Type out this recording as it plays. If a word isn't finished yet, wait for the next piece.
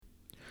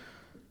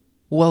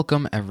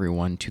Welcome,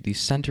 everyone, to the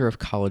Center of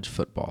College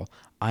Football.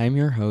 I am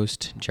your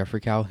host,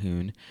 Jeffrey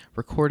Calhoun,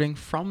 recording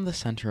from the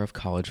Center of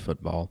College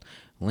Football,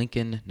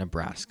 Lincoln,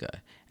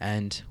 Nebraska.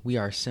 And we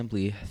are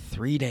simply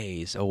 3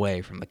 days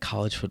away from the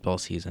college football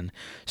season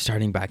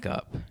starting back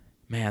up.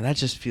 Man,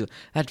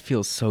 that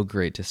feels so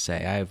great to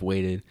say. I have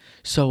waited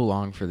so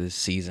long for this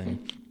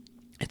season.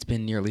 It's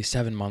been nearly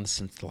 7 months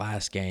since the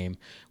last game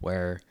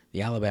where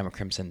the Alabama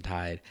Crimson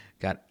Tide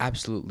got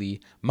absolutely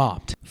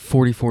mopped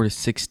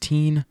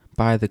 44-16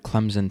 by the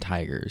Clemson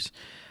Tigers.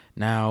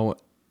 Now,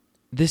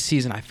 this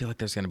season, I feel like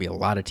there's going to be a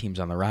lot of teams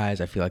on the rise.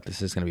 I feel like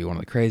this is going to be one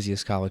of the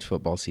craziest college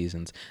football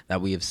seasons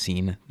that we have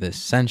seen this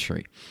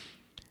century.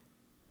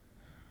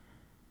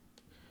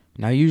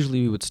 Now,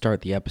 usually we would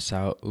start the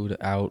episode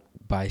out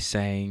by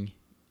saying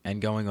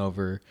and going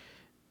over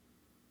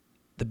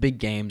the big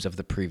games of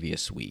the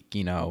previous week.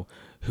 You know,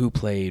 who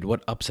played,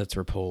 what upsets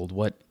were pulled,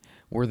 what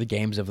were the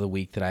games of the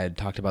week that I had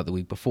talked about the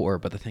week before.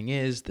 But the thing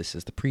is, this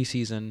is the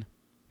preseason.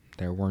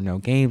 There were no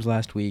games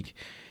last week.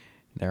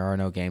 There are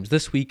no games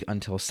this week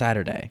until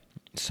Saturday.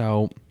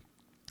 So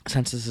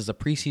since this is a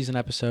preseason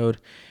episode,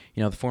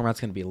 the format's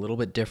going to be a little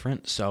bit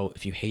different. So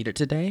if you hate it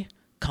today,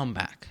 come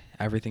back.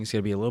 Everything's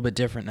going to be a little bit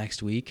different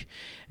next week.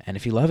 And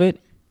if you love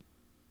it,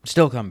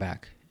 still come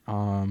back.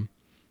 I'm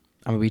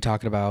going to be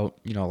talking about,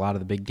 a lot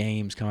of the big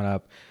games coming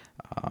up,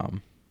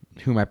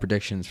 who my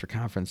predictions for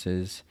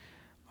conferences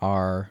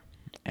are,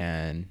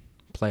 and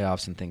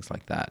playoffs and things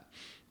like that.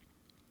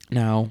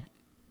 Now,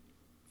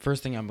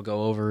 first thing I'm going to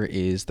go over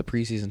is the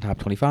preseason top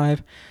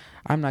 25.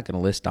 I'm not going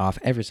to list off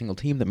every single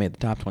team that made the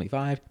top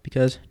 25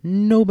 because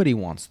nobody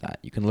wants that.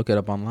 You can look it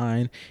up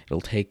online.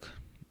 It'll take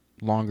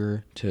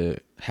longer to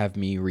have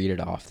me read it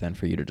off than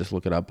for you to just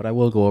look it up, but I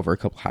will go over a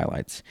couple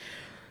highlights.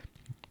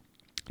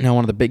 Now,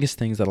 one of the biggest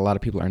things that a lot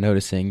of people are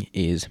noticing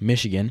is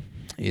Michigan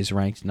is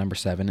ranked number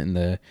 7 in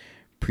the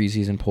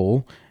preseason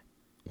poll,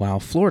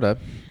 while Florida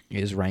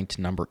is ranked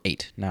number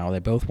 8. Now, they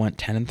both went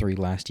 10-3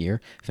 last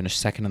year, finished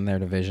second in their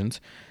divisions,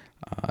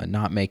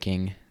 not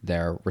making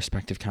their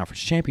respective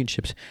conference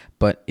championships.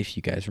 But if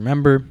you guys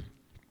remember,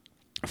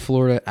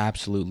 Florida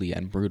absolutely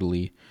and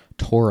brutally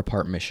tore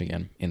apart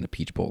Michigan in the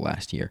Peach Bowl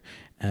last year.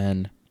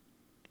 And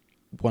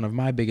one of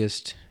my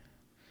biggest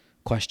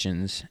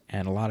questions,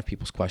 and a lot of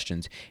people's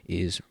questions,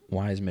 is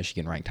why is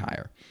Michigan ranked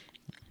higher?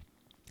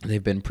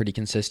 They've been pretty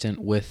consistent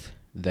with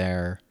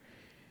their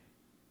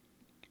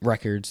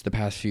records the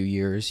past few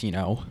years,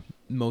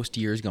 most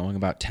years going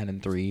about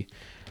 10-3,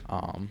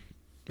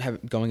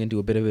 going into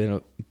a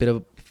bit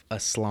of a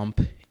slump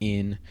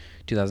in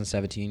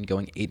 2017,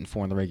 going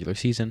 8-4 in the regular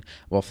season,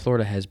 while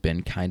Florida has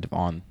been kind of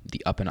on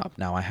the up and up.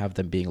 Now, I have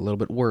them being a little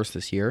bit worse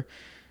this year.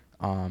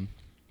 I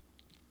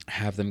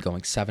have them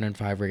going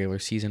 7-5 regular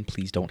season.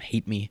 Please don't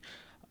hate me.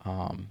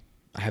 I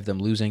have them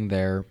losing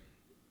their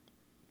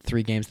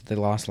 3 games that they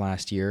lost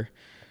last year.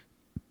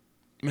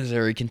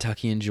 Missouri,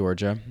 Kentucky, and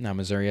Georgia. Now,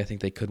 Missouri, I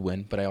think they could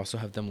win, but I also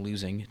have them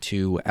losing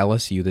to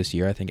LSU this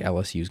year. I think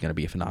LSU is going to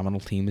be a phenomenal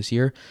team this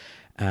year,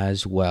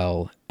 as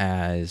well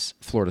as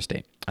Florida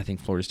State. I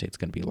think Florida State's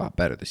going to be a lot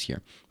better this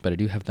year, but I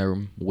do have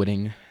them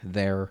winning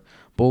their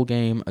bowl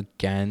game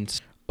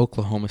against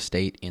Oklahoma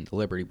State in the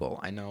Liberty Bowl.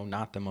 I know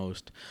not the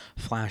most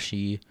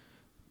flashy,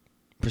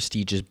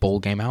 prestigious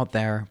bowl game out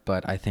there,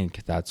 but I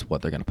think that's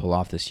what they're going to pull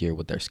off this year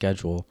with their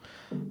schedule.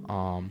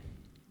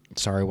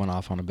 Sorry, I went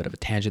off on a bit of a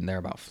tangent there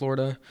about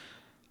Florida.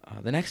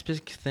 The next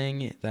big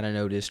thing that I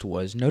noticed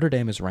was Notre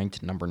Dame is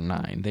ranked number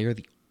 9. They are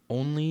the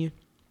only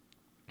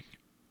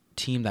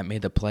team that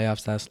made the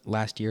playoffs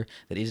last year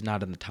that is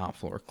not in the top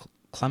 4.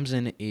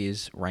 Clemson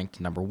is ranked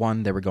number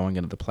 1. They were going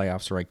into the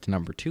playoffs ranked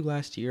number 2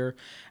 last year.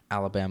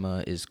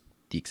 Alabama is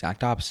the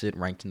exact opposite,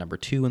 ranked number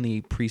 2 in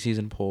the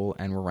preseason poll,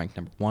 and were ranked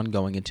number 1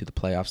 going into the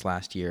playoffs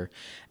last year.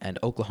 And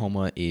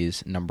Oklahoma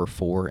is number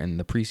 4 in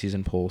the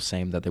preseason poll,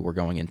 same that they were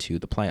going into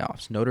the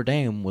playoffs. Notre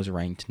Dame was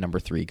ranked number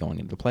 3 going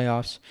into the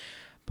playoffs,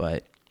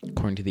 but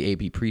according to the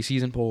AP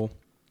preseason poll,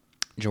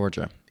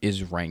 Georgia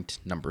is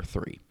ranked number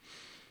 3.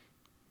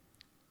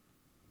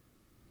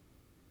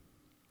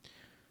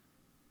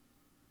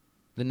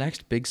 The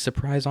next big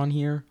surprise on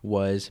here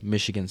was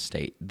Michigan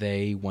State.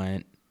 They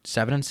went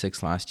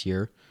 7-6 last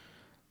year.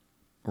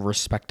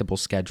 Respectable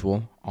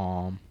schedule.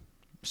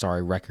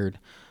 Record.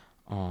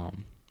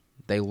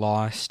 They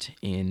lost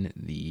in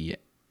the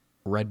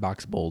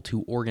Redbox Bowl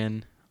to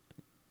Oregon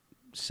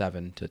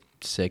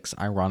 7-6,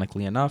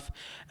 ironically enough,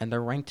 and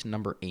they're ranked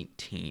number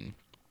 18.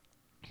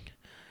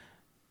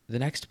 The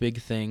next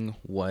big thing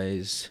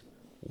was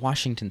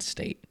Washington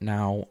State.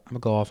 Now, I'm going to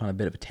go off on a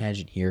bit of a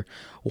tangent here.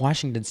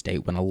 Washington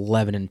State went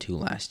 11-2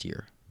 last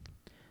year.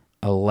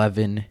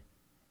 11-2.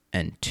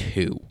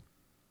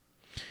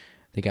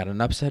 They got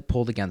an upset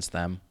pulled against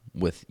them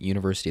with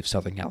University of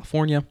Southern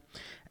California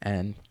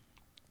and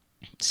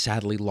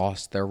sadly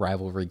lost their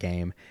rivalry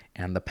game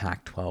and the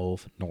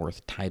Pac-12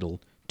 North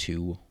title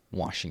to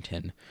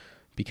Washington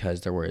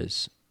because there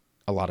was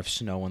a lot of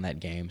snow in that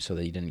game, so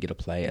they didn't get to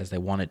play as they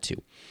wanted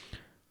to.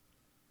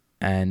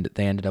 And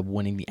they ended up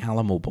winning the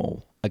Alamo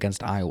Bowl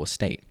against Iowa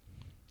State.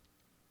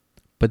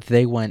 but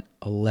they went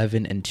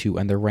 11-2,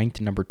 and they're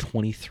ranked number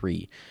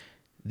 23.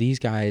 These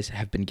guys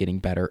have been getting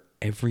better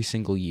every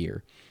single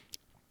year,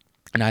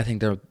 and I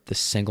think they're the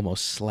single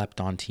most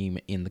slept-on team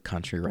in the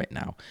country right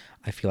now.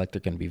 I feel like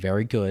they're going to be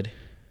very good,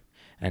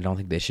 and I don't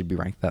think they should be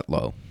ranked that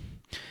low.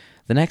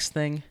 The next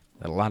thing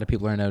that a lot of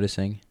people are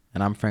noticing,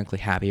 and I'm frankly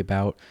happy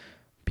about,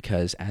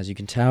 because as you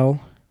can tell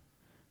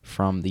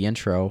from the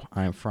intro,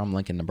 I'm from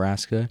Lincoln,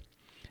 Nebraska,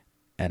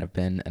 and have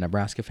been a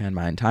Nebraska fan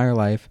my entire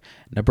life.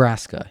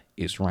 Nebraska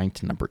is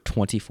ranked number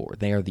 24.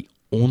 They are the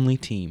only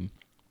team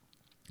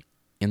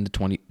in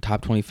the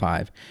top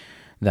 25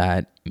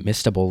 that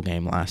missed a bowl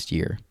game last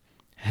year,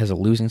 has a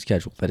losing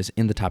schedule that is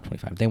in the top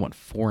 25. They went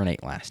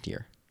 4-8 last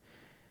year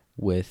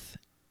with,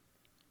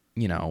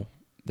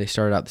 they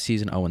started out the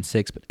season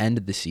 0-6, but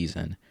ended the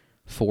season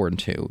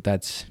 4-2.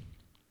 That's,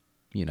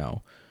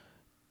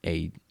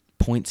 a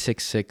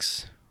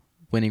 .66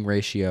 winning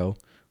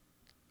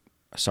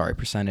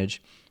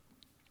percentage,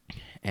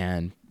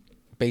 and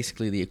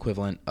basically the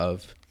equivalent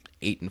of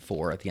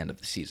 8-4 at the end of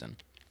the season.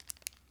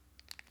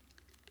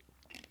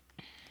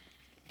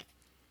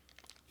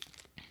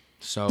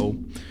 So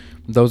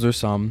those are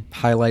some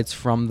highlights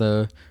from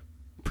the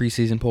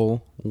preseason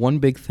poll. One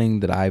big thing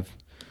that I've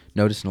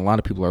noticed and a lot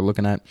of people are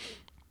looking at,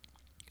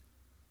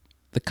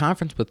 the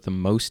conference with the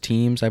most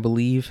teams, I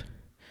believe,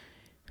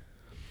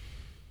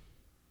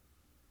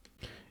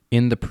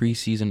 in the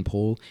preseason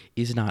poll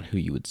is not who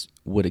you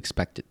would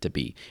expect it to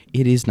be.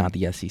 It is not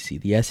the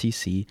SEC. The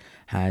SEC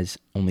has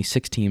only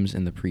 6 teams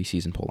in the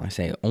preseason poll. I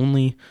say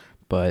only,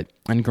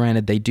 and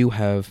granted, they do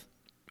have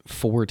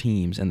 4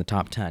 teams in the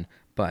top 10.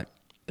 But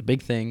the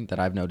big thing that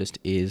I've noticed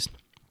is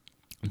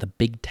the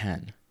Big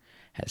Ten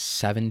has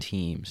 7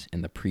 teams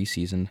in the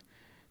preseason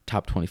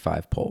top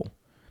 25 poll.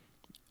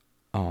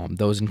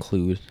 Those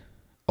include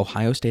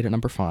Ohio State at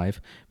number 5,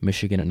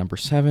 Michigan at number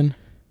 7,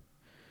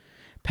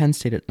 Penn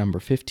State at number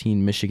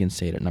 15, Michigan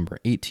State at number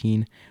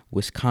 18,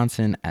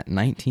 Wisconsin at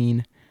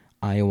 19,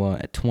 Iowa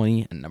at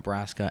 20, and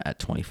Nebraska at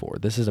 24.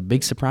 This is a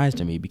big surprise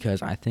to me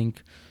because I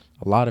think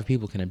a lot of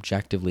people can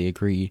objectively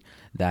agree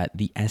that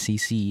the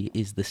SEC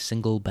is the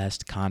single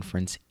best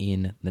conference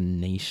in the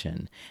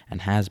nation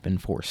and has been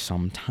for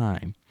some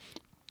time.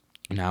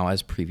 Now,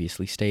 as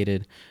previously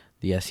stated,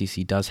 the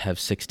SEC does have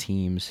 6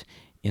 teams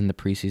in the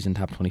preseason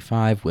top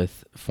 25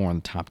 with 4 in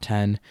the top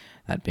 10,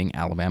 that being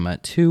Alabama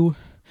at 2,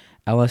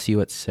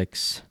 LSU at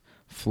 6,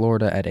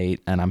 Florida at 8,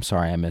 and I'm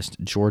sorry I missed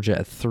Georgia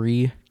at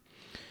 3,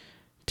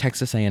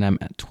 Texas A&M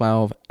at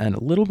 12, and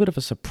a little bit of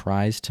a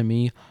surprise to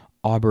me,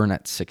 Auburn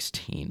at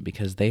 16,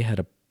 because they had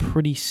a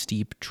pretty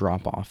steep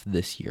drop-off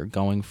this year,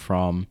 going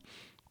from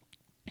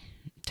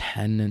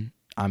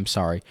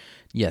 10-4,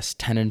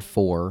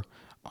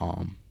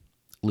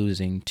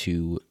 losing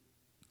to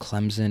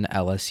Clemson,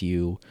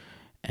 LSU,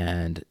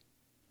 and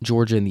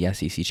Georgia in the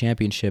SEC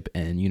Championship,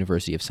 and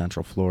University of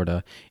Central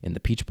Florida in the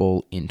Peach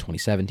Bowl in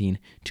 2017,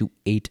 to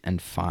 8-5,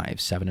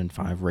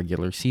 7-5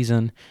 regular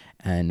season,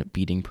 and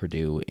beating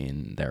Purdue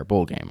in their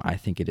bowl game. I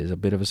think it is a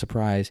bit of a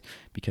surprise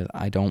because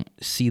I don't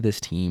see this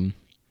team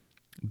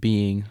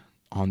being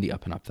on the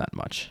up and up that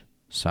much.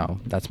 So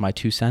that's my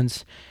 2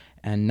 cents.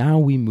 And now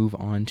we move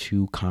on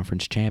to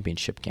conference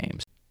championship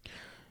games.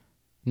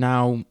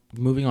 Now,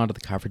 moving on to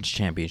the conference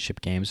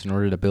championship games, in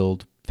order to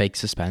build fake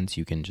suspense,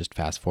 you can just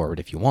fast forward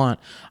if you want.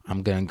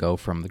 I'm going to go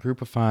from the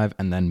group of 5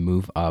 and then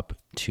move up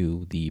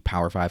to the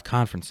Power 5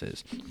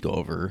 conferences, go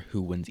over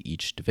who wins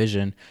each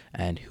division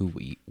and who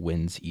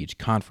wins each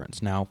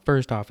conference. Now,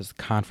 first off is the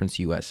Conference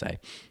USA.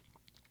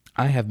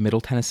 I have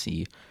Middle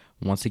Tennessee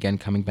once again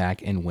coming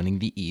back and winning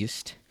the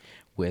East,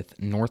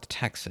 with North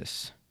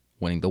Texas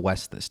winning the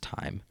West this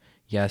time.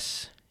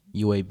 Yes,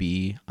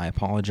 UAB, I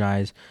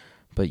apologize,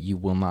 but you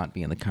will not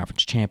be in the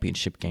conference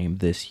championship game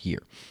this year.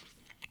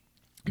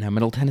 Now,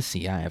 Middle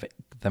Tennessee, I have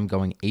them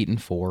going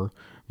 8-4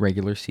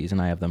 regular season.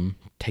 I have them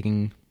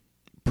taking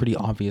pretty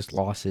obvious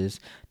losses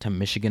to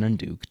Michigan and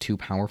Duke, 2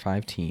 Power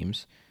 5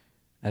 teams,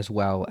 as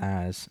well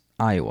as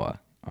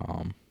Iowa.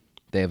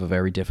 They have a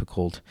very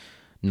difficult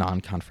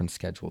non-conference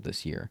schedule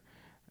this year,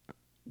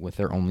 with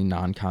their only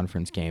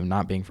non-conference game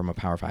not being from a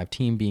Power 5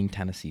 team, being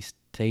Tennessee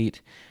State,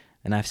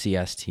 an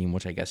FCS team,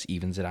 which I guess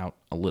evens it out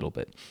a little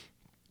bit.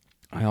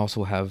 I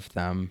also have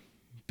them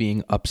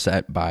being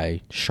upset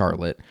by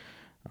Charlotte,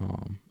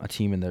 a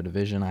team in their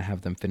division. I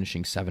have them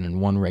finishing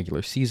 7-1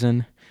 regular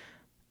season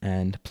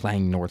and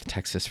playing North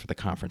Texas for the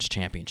conference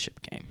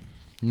championship game.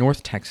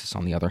 North Texas,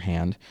 on the other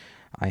hand,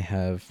 I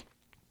have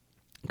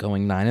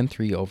going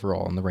 9-3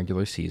 overall in the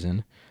regular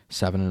season,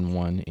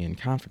 7-1 in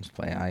conference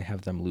play. I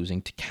have them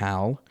losing to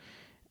Cal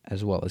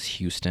as well as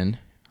Houston.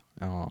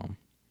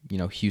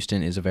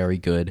 Houston is a very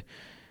good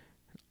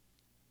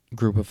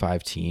group of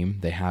 5 team.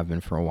 They have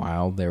been for a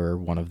while. They were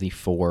one of the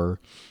 4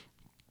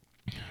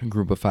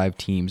 group of 5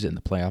 teams in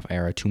the playoff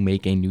era to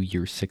make a New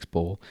Year's Six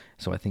Bowl,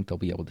 so I think they'll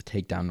be able to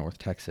take down North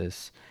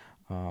Texas.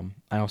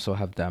 I also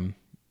have them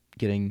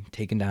getting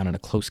taken down in a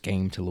close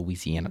game to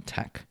Louisiana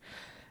Tech.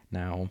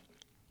 Now,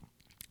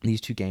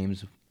 these two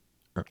teams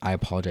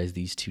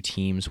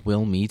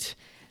will meet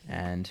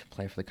and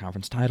play for the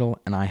conference title,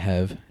 and I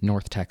have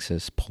North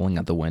Texas pulling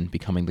out the win,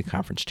 becoming the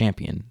conference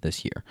champion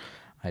this year.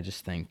 I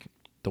just think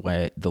the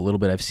little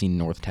bit I've seen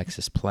North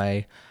Texas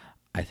play,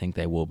 I think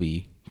they will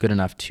be good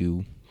enough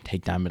to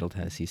take down Middle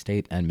Tennessee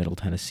State, and Middle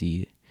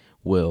Tennessee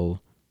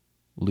will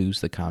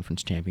lose the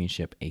conference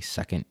championship a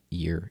second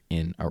year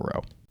in a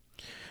row.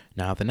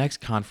 Now, the next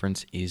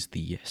conference is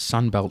the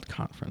Sun Belt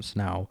Conference.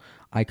 Now,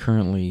 I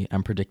currently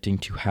am predicting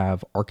to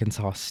have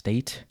Arkansas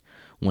State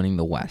winning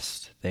the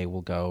West. They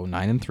will go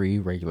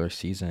 9-3 regular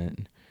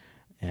season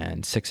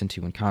and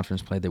 6-2 in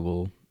conference play. They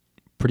will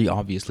pretty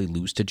obviously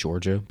lose to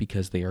Georgia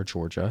because they are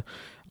Georgia.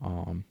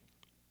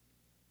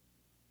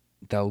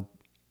 They'll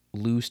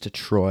lose to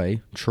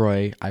Troy.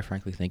 Troy, I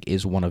frankly think,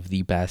 is one of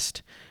the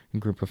best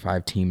Group of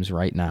 5 teams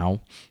right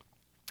now,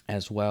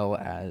 as well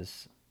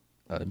as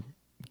a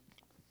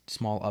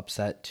small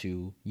upset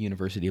to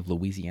University of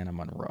Louisiana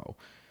Monroe.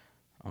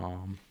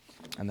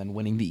 And then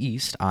winning the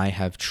East, I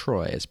have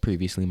Troy, as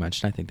previously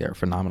mentioned. I think they're a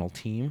phenomenal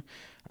team.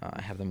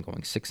 I have them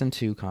going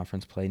 6-2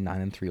 conference play,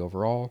 9-3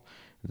 overall.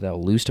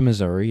 They'll lose to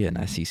Missouri,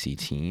 an SEC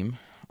team.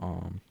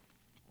 And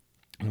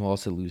will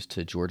also lose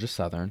to Georgia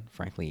Southern.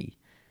 Frankly,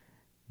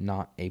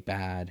 not a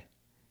bad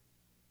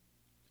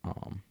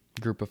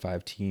Group of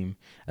 5 team,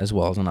 as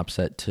well as an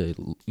upset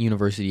to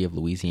University of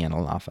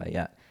Louisiana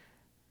Lafayette.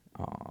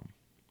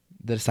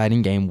 The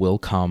deciding game will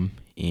come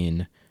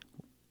in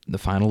the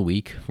final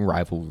week,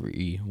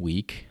 rivalry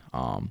week,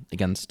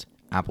 against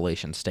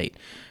Appalachian State.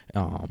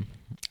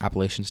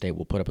 Appalachian State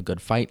will put up a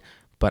good fight,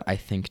 but I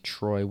think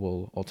Troy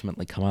will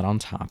ultimately come out on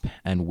top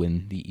and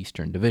win the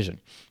Eastern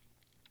Division.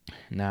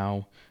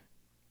 Now,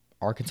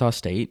 Arkansas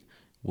State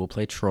will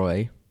play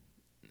Troy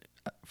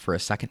for a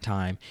second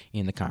time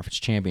in the conference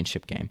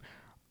championship game.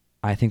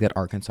 I think that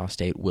Arkansas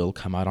State will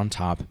come out on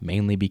top,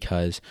 mainly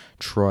because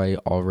Troy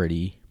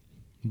already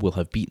will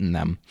have beaten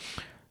them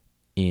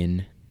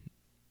in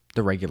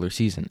the regular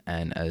season.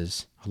 And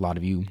as a lot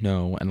of you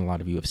know and a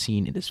lot of you have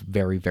seen, it is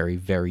very, very,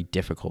 very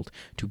difficult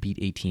to beat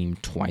a team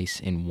twice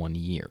in 1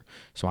 year.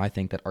 So I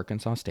think that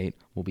Arkansas State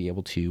will be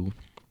able to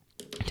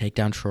take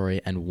down Troy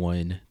and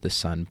win the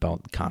Sun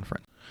Belt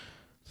Conference.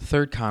 The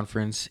third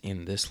conference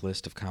in this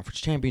list of conference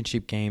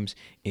championship games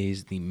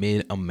is the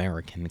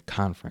Mid-American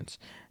Conference.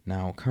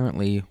 Now,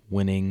 currently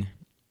winning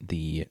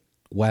the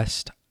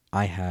West,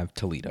 I have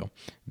Toledo.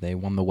 They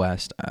won the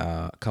West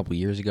a couple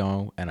years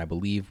ago, and I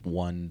believe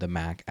won the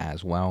MAC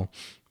as well.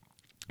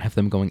 I have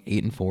them going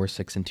 8-4,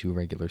 6-2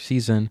 regular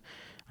season.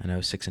 I know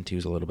 6-2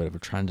 is a little bit of a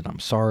trend, and I'm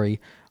sorry.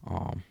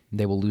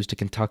 They will lose to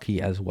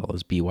Kentucky as well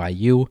as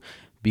BYU.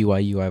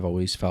 BYU, I've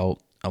always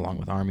felt, along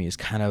with Army, is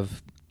kind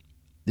of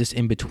this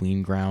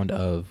in-between ground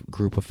of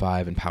Group of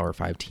 5 and Power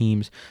 5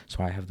 teams,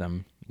 so I have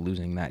them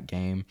losing that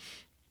game.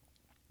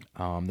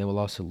 They will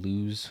also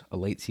lose a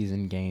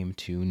late-season game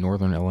to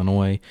Northern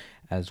Illinois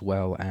as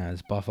well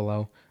as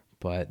Buffalo,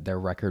 but their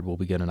record will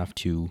be good enough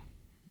to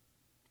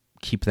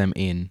keep them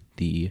in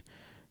the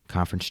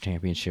conference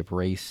championship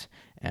race,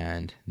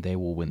 and they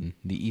will win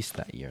the East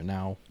that year.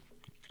 Now,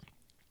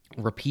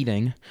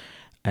 repeating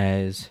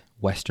as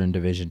Western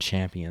Division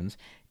champions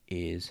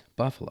is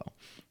Buffalo.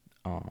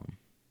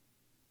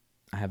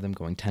 I have them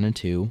going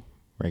 10-2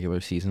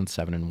 regular season,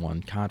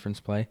 7-1 conference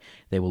play.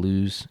 They will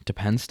lose to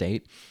Penn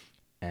State,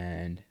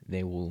 and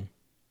they will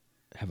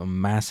have a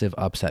massive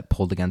upset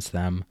pulled against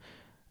them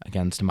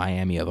against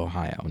Miami of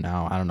Ohio.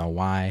 Now, I don't know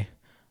why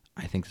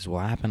I think this will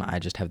happen. I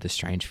just have this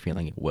strange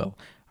feeling it will.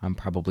 I'm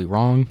probably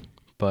wrong,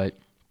 but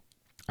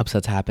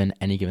upsets happen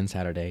any given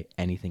Saturday.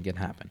 Anything can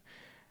happen.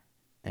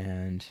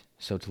 And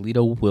so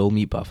Toledo will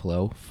meet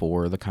Buffalo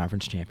for the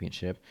conference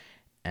championship,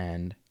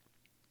 and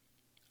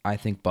I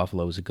think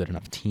Buffalo is a good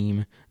enough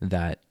team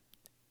that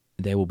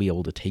they will be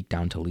able to take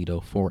down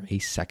Toledo for a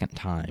second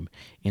time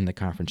in the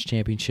conference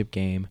championship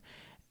game,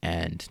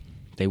 and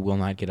they will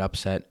not get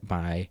upset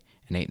by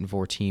an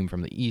 8-4 team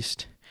from the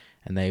East,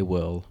 and they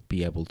will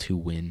be able to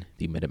win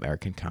the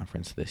Mid-American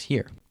Conference this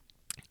year.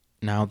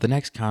 Now, the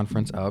next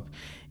conference up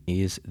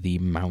is the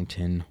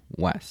Mountain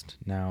West.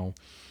 Now,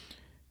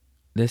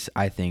 this,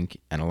 I think,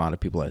 and a lot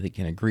of people I think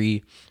can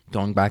agree,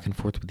 going back and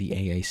forth with the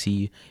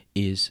AAC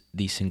is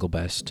the single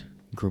best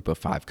Group of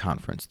 5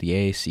 conference. The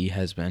AAC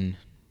has been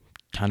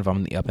kind of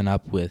on the up and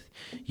up with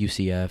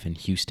UCF and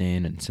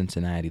Houston and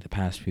Cincinnati the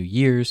past few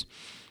years,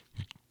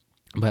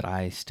 but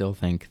I still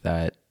think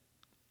that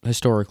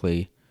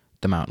historically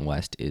the Mountain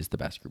West is the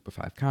best Group of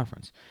 5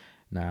 conference.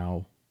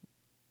 Now,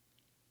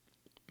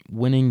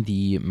 winning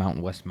the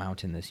Mountain West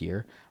Mountain this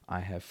year,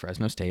 I have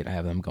Fresno State. I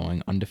have them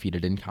going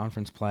undefeated in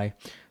conference play,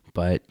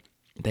 but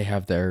they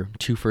have their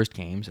 2 first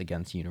games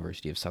against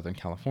University of Southern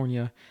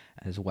California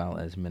as well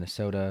as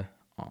Minnesota.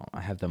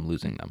 I have them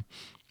losing them.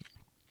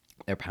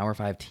 Their Power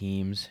 5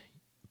 teams,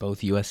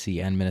 both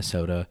USC and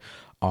Minnesota,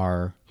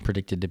 are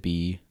predicted to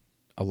be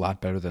a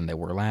lot better than they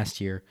were last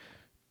year.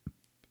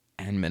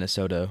 And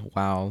Minnesota,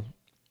 while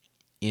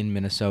in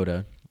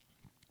Minnesota,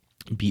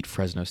 beat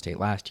Fresno State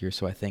last year,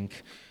 so I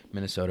think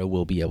Minnesota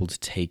will be able to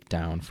take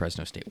down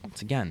Fresno State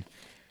once again.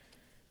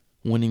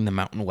 Winning the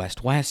Mountain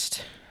West,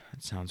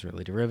 It sounds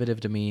really derivative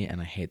to me,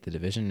 and I hate the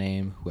division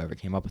name. Whoever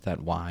came up with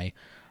that, why?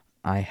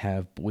 I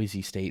have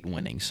Boise State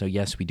winning. So,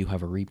 yes, we do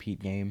have a repeat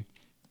game.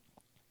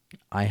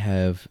 I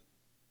have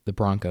the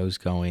Broncos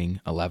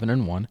going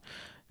 11-1.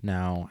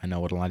 Now, I know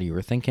what a lot of you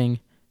are thinking.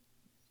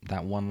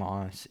 That one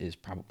loss is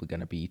probably going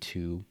to be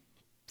to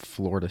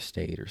Florida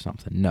State or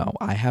something. No,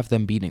 I have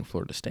them beating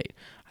Florida State.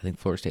 I think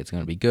Florida State's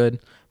going to be good,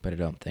 but I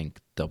don't think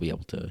they'll be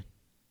able to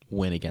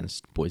win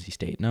against Boise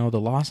State. No, the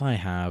loss I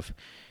have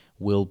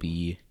will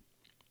be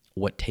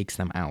what takes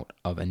them out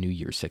of a New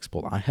Year's Six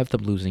Bowl. I have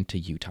them losing to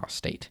Utah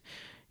State.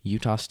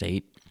 Utah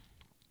State,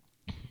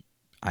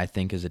 I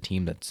think, is a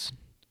team that's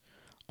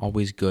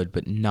always good,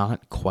 but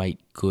not quite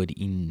good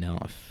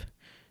enough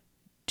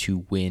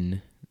to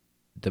win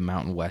the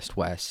Mountain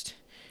West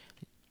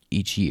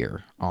each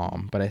year.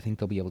 But I think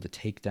they'll be able to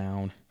take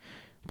down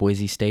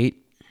Boise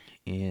State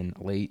in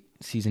a late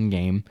season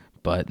game,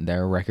 but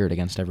their record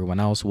against everyone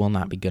else will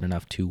not be good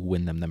enough to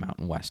win them the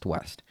Mountain West.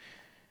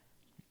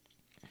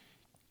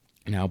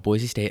 Now,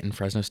 Boise State and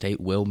Fresno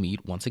State will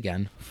meet once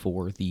again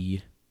for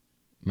the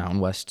Mountain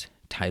West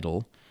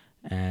title,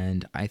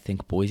 and I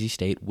think Boise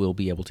State will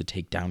be able to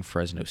take down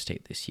Fresno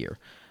State this year.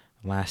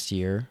 Last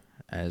year,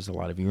 as a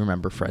lot of you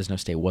remember, Fresno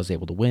State was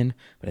able to win,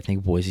 but I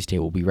think Boise State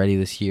will be ready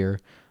this year,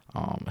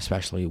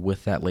 especially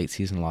with that late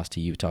season loss to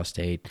Utah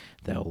State.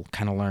 They'll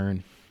kind of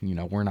learn,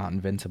 we're not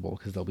invincible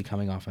because they'll be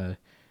coming off a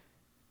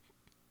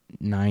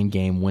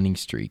 9-game winning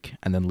streak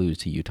and then lose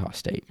to Utah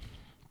State.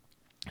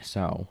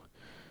 So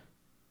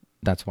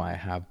that's why I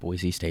have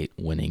Boise State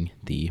winning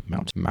the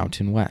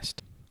Mountain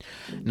West.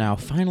 Now,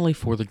 finally,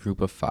 for the group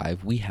of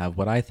 5, we have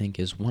what I think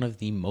is one of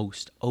the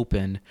most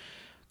open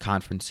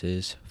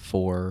conferences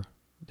for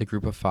the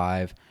group of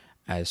 5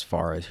 as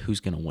far as who's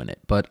going to win it.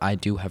 But I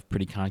do have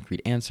pretty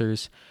concrete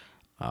answers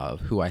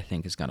of who I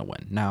think is going to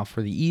win. Now,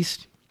 for the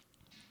East,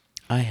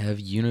 I have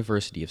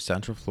University of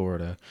Central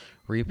Florida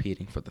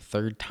repeating for the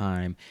 3rd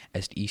time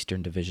as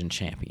Eastern Division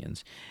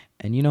champions.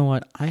 And you know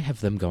what? I have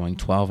them going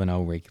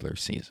 12-0 regular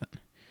season.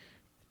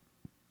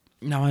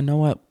 Now, I know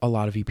what a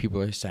lot of you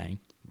people are saying,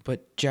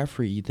 but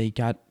Jeffrey, they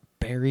got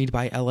buried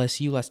by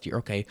LSU last year.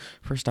 Okay,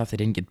 first off, they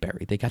didn't get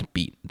buried. They got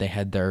beat. They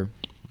had their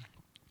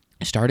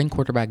starting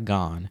quarterback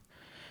gone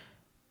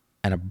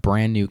and a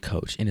brand new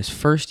coach in his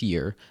first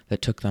year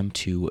that took them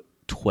to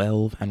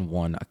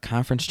 12-1, a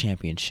conference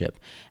championship,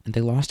 and they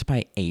lost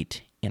by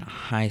 8 in a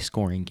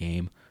high-scoring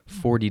game,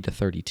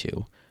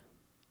 40-32.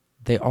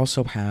 They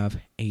also have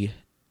a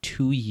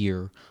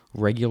 2-year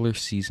regular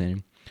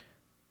season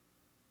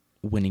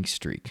winning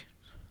streak.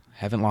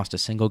 Haven't lost a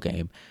single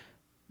game.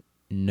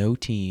 No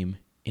team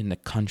in the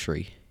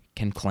country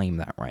can claim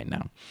that right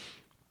now.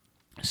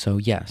 So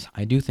yes,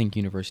 I do think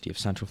University of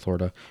Central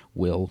Florida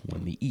will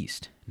win the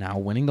East. Now,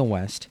 winning the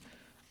West,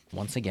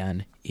 once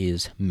again,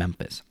 is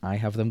Memphis. I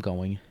have them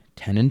going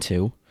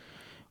 10-2,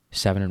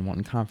 7-1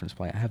 in conference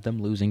play. I have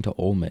them losing to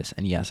Ole Miss.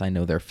 And yes, I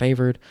know they're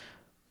favored,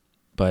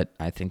 but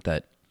I think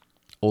that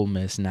Ole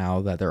Miss,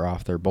 now that they're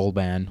off their bowl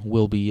ban,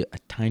 will be a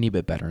tiny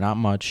bit better. Not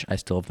much. I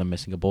still have them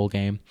missing a bowl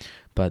game,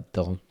 but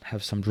they'll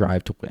have some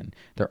drive to win.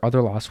 Their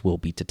other loss will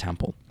be to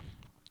Temple.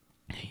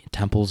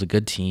 Temple's a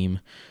good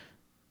team,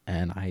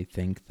 and I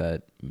think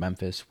that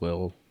Memphis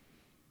will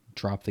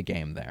drop the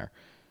game there.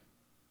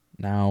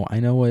 Now,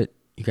 I know what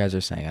you guys are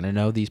saying, and I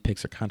know these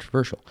picks are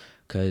controversial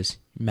because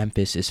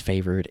Memphis is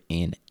favored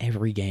in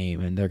every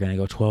game, and they're going to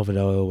go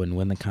 12-0 and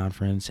win the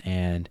conference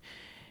and,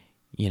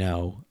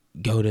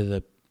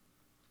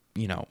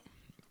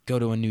 go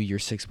to a New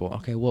Year's Six Bowl.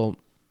 Okay, well,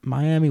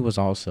 Miami was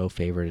also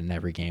favored in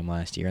every game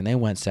last year, and they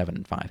went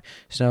 7-5.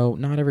 So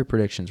not every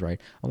prediction's right.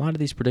 A lot of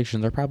these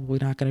predictions are probably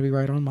not going to be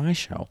right on my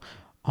show.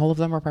 All of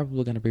them are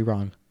probably going to be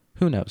wrong.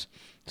 Who knows?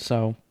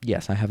 So,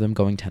 yes, I have them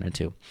going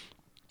 10-2.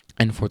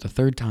 And for the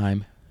 3rd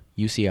time,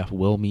 UCF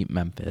will meet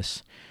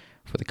Memphis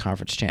for the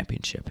conference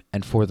championship.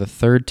 And for the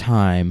 3rd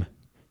time,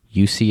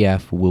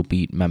 UCF will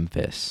beat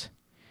Memphis.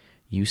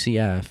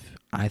 UCF,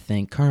 I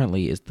think,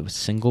 currently is the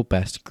single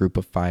best group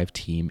of 5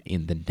 team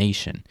in the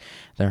nation.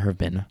 There have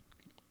been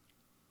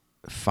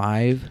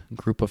 5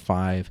 group of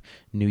 5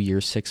 New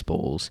Year's Six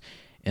Bowls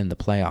in the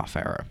playoff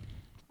era.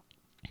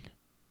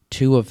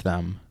 2 of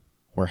them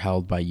were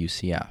held by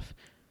UCF.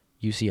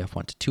 UCF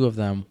went to 2 of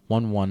them,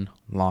 won 1,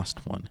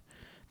 lost 1.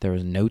 There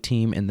is no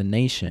team in the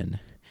nation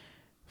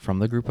from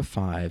the group of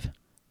 5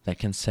 that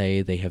can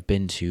say they have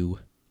been to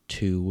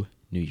 2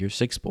 New Year's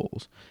Six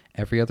Bowls.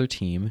 Every other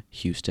team,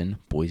 Houston,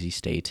 Boise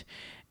State,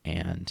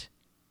 and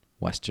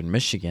Western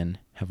Michigan,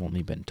 have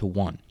only been to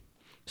 1.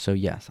 So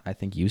yes, I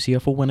think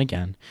UCF will win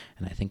again,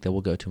 and I think they will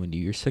go to a New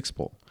Year's Six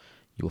Bowl.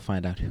 You will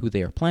find out who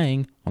they are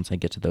playing once I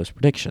get to those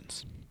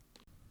predictions.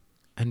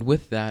 And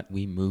with that,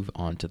 we move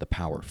on to the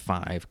Power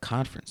 5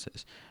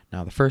 conferences.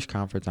 Now, the first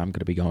conference I'm going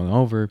to be going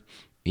over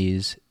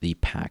is the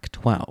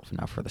Pac-12.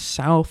 Now, for the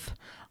South,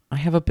 I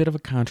have a bit of a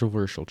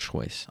controversial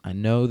choice. I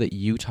know that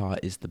Utah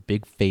is the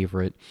big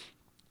favorite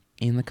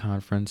in the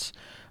conference,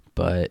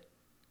 but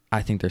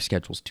I think their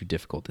schedule's too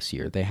difficult this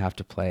year. They have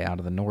to play out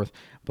of the North,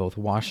 both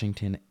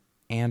Washington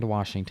and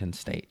Washington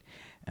State,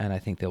 and I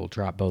think they will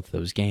drop both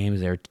those games.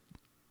 They're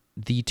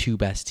the two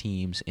best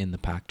teams in the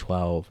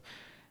Pac-12.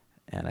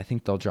 And I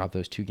think they'll drop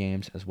those two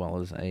games as well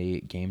as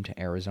a game to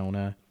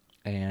Arizona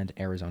and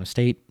Arizona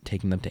State,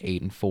 taking them to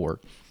 8-4.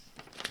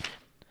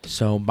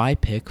 So my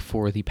pick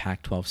for the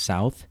Pac-12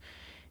 South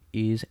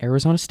is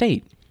Arizona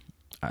State.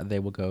 They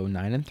will go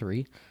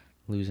 9-3,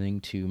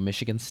 losing to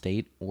Michigan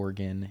State,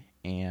 Oregon,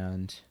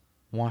 and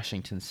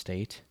Washington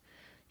State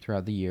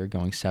throughout the year,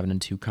 going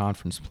 7-2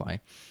 conference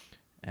play.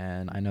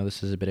 And I know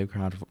this is a bit of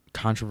a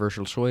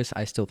controversial choice.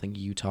 I still think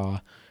Utah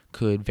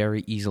could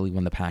very easily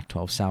win the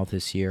Pac-12 South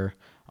this year,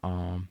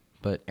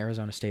 but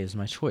Arizona State is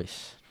my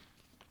choice.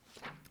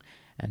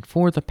 And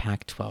for the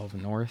Pac-12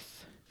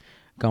 North,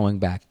 going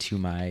back to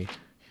my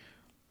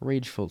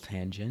rageful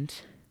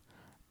tangent,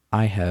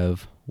 I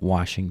have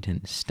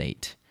Washington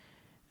State.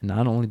 And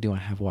not only do I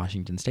have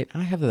Washington State,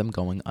 I have them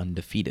going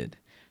undefeated,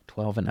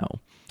 12-0.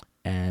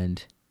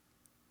 And,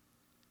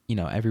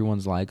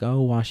 everyone's like,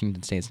 oh,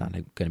 Washington State's not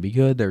going to be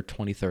good. They're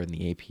 23rd in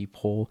the AP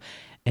poll.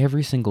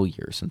 Every single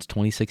year since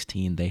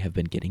 2016, they have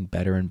been getting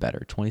better and better.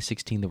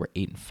 2016, they were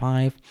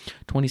 8-5.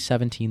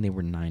 2017, they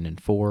were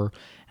 9-4.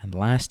 And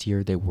last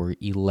year, they were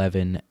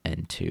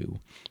 11-2.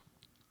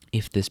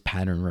 If this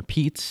pattern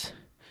repeats,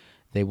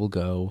 they will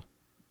go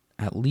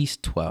at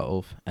least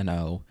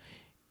 12-0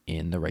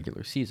 in the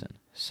regular season.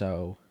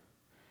 So,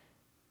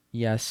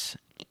 yes,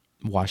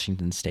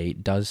 Washington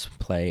State does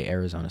play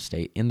Arizona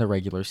State in the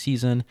regular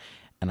season,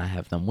 and I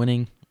have them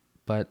winning,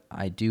 but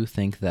I do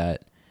think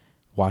that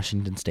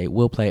Washington State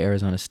will play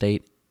Arizona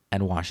State,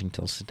 and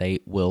Washington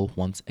State will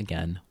once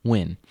again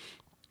win.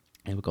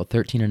 It will go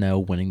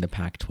 13-0, winning the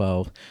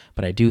Pac-12,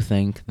 but I do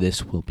think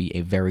this will be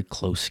a very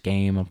close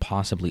game,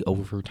 possibly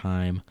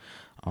overtime,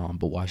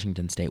 but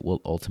Washington State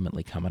will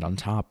ultimately come out on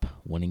top,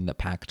 winning the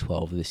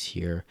Pac-12 this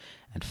year,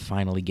 and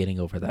finally getting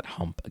over that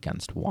hump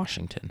against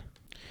Washington.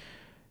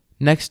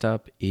 Next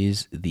up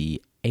is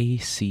the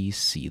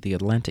ACC, the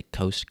Atlantic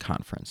Coast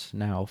Conference.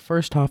 Now,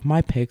 first off,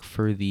 my pick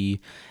for the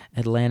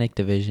Atlantic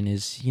Division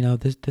is,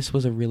 this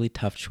was a really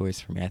tough choice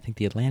for me. I think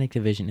the Atlantic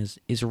Division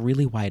is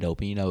really wide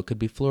open. It could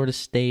be Florida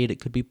State, it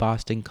could be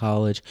Boston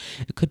College,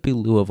 it could be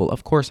Louisville.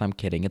 Of course, I'm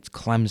kidding. It's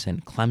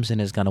Clemson. Clemson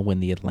is going to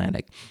win the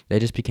Atlantic. They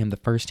just became the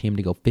first team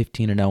to go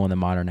 15-0 in the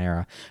modern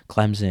era.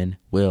 Clemson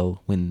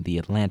will win the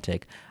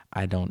Atlantic.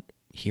 I don't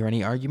hear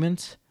any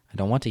arguments. I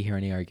don't want to hear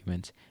any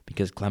arguments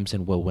because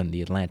Clemson will win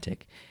the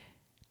Atlantic.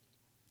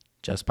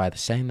 Just by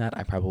saying that,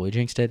 I probably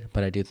jinxed it,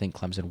 but I do think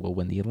Clemson will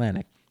win the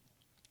Atlantic.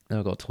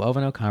 They'll go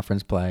 12-0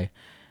 conference play.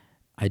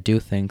 I do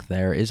think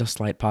there is a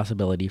slight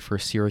possibility for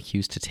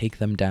Syracuse to take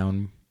them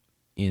down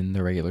in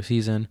the regular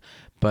season,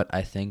 but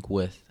I think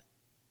with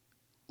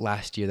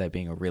last year that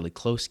being a really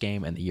close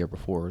game and the year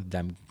before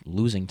them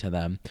losing to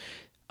them,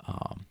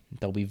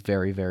 they'll be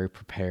very, very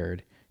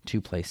prepared to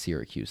play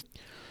Syracuse.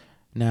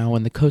 Now,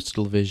 in the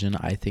Coastal Division,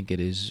 I think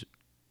it is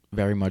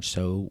very much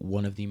so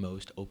one of the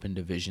most open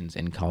divisions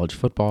in college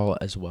football,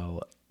 as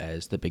well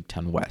as the Big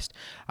Ten West.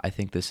 I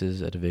think this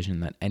is a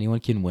division that anyone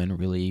can win,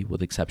 really,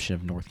 with the exception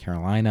of North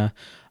Carolina.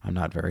 I'm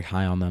not very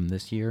high on them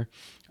this year.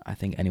 I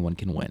think anyone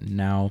can win.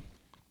 Now,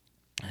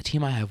 the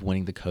team I have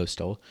winning the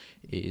Coastal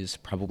is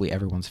probably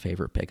everyone's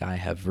favorite pick. I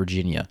have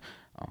Virginia.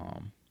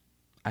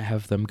 I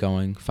have them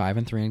going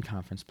 5-3 in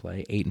conference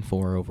play,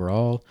 8-4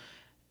 overall,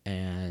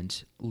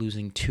 and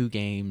losing 2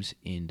 games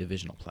in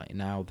divisional play.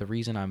 Now, the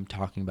reason I'm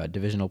talking about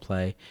divisional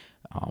play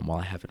while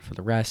I have it for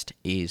the rest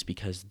is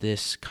because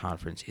this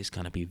conference is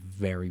going to be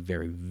very,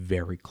 very,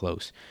 very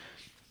close.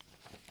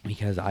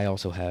 Because I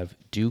also have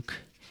Duke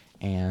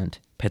and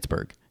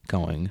Pittsburgh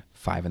going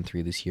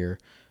 5-3 this year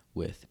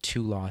with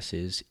 2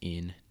 losses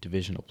in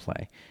divisional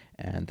play.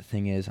 And the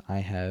thing is, I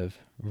have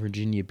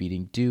Virginia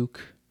beating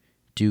Duke,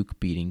 Duke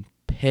beating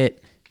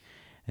Pitt,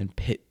 and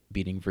Pitt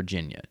beating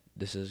Virginia.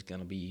 This is going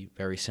to be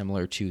very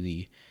similar to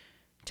the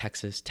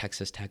Texas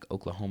Tech,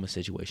 Oklahoma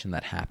situation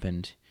that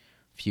happened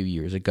a few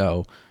years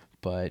ago.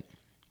 But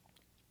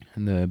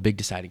the big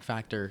deciding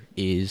factor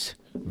is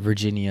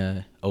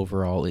Virginia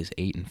overall is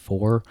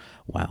 8-4,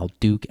 while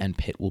Duke and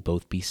Pitt will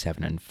both be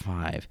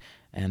 7-5.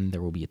 And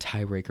there will be a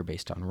tiebreaker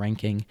based on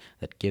ranking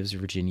that gives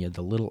Virginia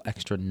the little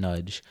extra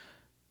nudge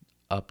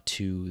up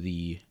to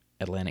the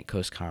Atlantic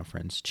Coast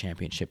Conference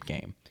championship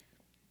game.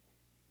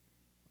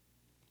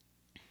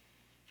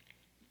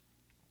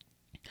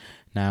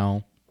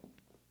 Now,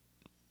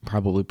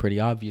 probably pretty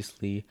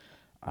obviously,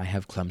 I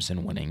have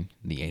Clemson winning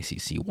the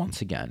ACC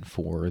once again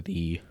for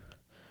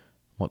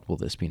what will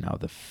this be now,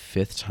 the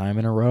 5th time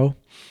in a row?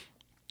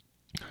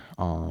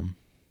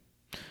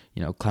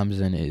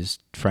 Clemson is,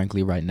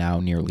 frankly, right now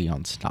nearly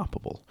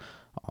unstoppable.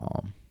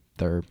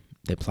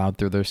 They plowed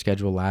through their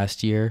schedule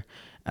last year,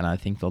 and I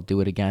think they'll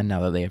do it again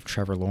now that they have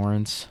Trevor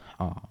Lawrence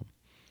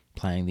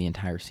playing the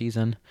entire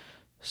season.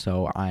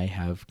 So I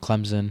have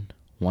Clemson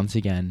once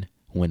again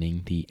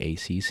winning the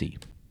ACC.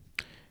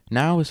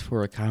 Now is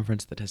for a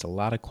conference that has a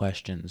lot of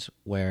questions,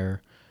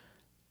 where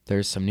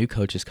there's some new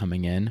coaches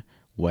coming in,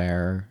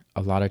 where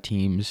a lot of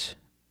teams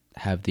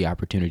have the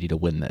opportunity to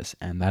win this,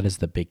 and that is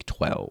the Big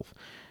 12.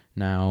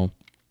 Now,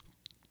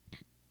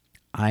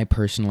 I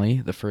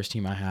personally, the first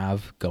team I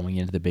have going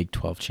into the Big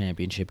 12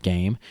 championship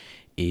game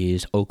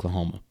is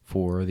Oklahoma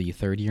for the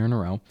third year in a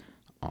row.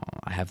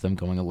 I have them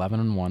going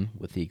 11-1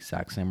 with the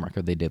exact same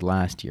record they did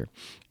last year.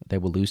 They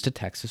will lose to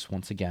Texas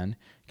once again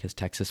because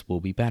Texas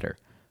will be better.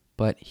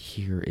 But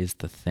here is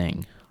the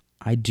thing.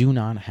 I do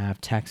not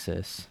have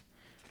Texas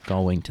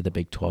going to the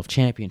Big 12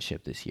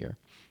 championship this year.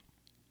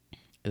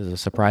 It is a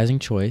surprising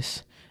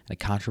choice, a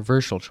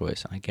controversial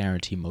choice, and I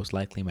guarantee most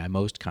likely my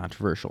most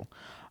controversial.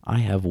 I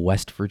have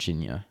West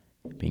Virginia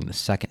being the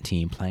second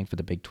team playing for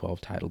the Big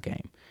 12 title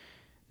game.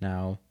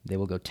 Now, they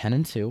will go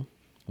 10-2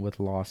 with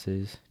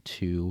losses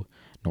to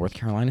North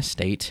Carolina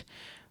State,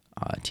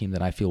 a team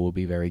that I feel will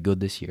be very good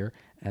this year,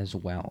 as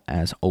well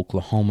as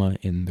Oklahoma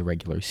in the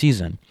regular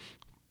season.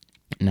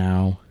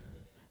 Now,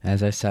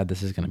 as I said,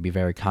 this is going to be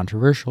very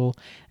controversial,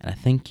 and I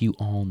think you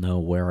all know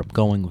where I'm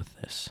going with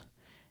this.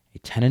 A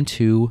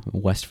 10-2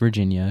 West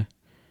Virginia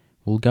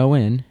will go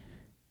in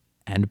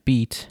and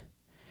beat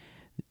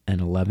an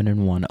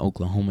 11-1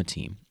 Oklahoma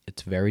team.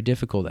 It's very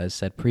difficult, as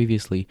said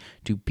previously,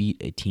 to beat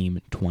a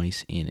team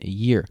twice in a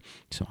year.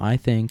 So I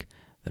think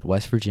that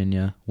West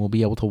Virginia will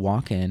be able to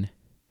walk in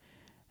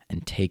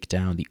and take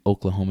down the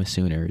Oklahoma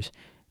Sooners,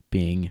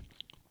 being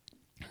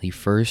the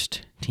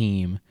first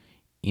team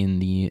in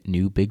the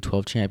new Big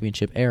 12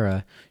 championship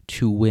era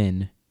to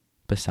win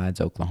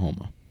besides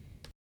Oklahoma.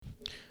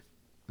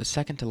 The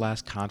second to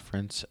last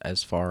conference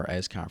as far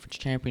as conference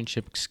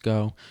championships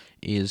go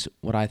is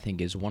what I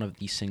think is one of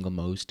the single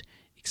most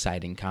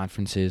exciting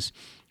conferences,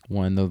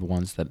 one of the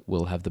ones that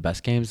will have the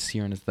best games this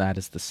year, and that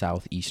is the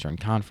Southeastern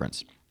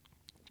Conference.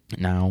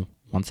 Now,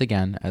 once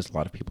again, as a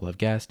lot of people have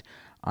guessed,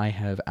 I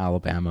have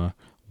Alabama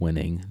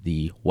winning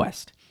the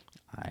West.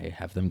 I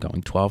have them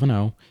going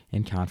 12-0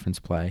 in conference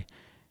play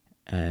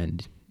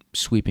and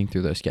sweeping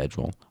through their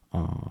schedule.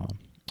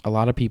 A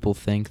lot of people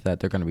think that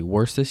they're going to be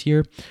worse this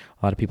year.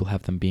 A lot of people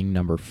have them being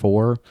number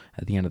 4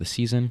 at the end of the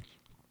season,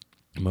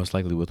 most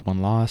likely with one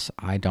loss.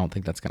 I don't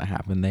think that's going to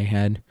happen. They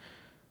had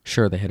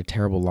a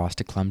terrible loss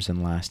to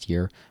Clemson last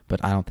year,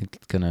 but I don't think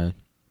it's going to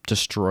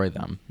destroy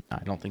them.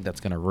 I don't think that's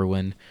going to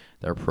ruin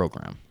their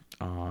program.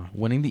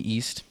 Winning the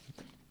East,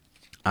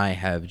 I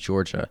have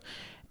Georgia,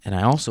 and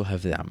I also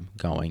have them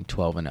going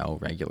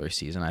 12-0 regular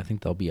season. I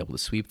think they'll be able to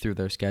sweep through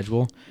their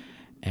schedule.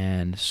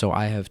 And so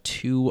I have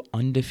 2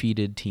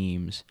 undefeated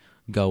teams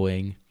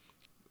going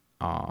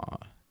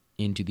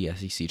into the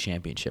SEC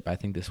championship. I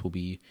think this will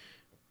be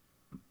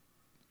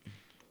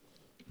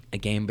a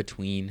game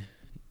between,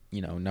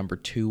 number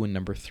 2 and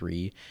number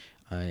 3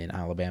 in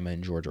Alabama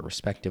and Georgia,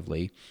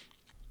 respectively.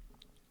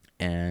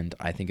 And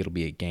I think it'll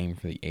be a game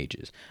for the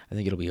ages. I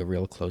think it'll be a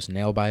real close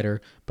nail-biter,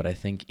 but I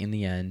think in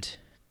the end,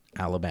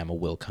 Alabama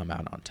will come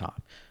out on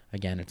top.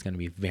 Again, it's going to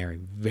be very,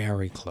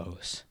 very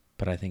close.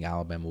 But I think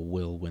Alabama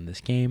will win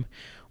this game,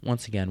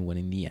 once again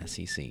winning the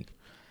SEC.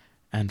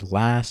 And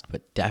last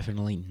but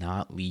definitely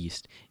not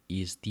least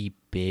is the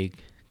Big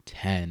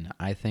Ten.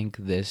 I think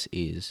this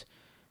is,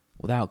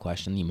 without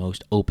question, the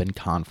most open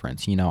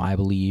conference. I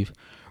believe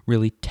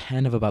really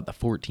 10 of about the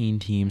 14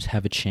 teams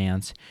have a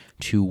chance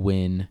to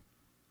win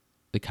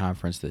the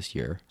conference this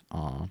year,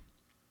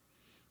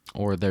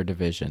 or their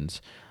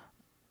divisions.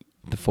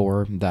 The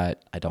 4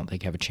 that I don't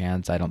think have a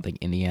chance, I don't think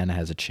Indiana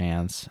has a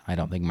chance, I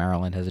don't think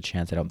Maryland has a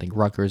chance, I don't think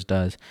Rutgers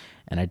does,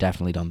 and I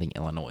definitely don't think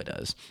Illinois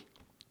does.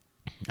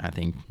 I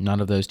think none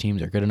of those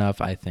teams are good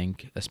enough. I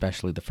think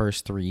especially the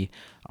first 3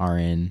 are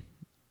in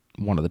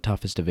one of the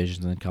toughest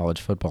divisions in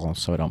college football,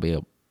 so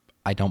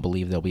I don't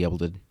believe they'll be able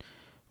to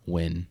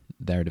win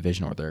their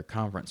division or their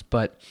conference.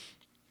 But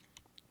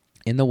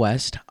in the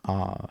West,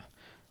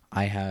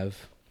 I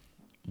have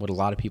what a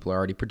lot of people are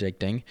already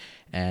predicting,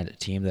 and a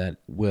team that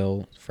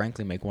will,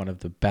 frankly, make one of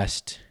the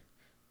best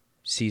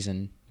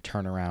season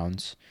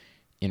turnarounds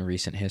in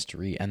recent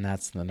history, and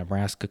that's the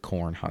Nebraska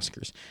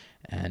Cornhuskers.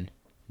 And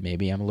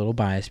maybe I'm a little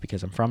biased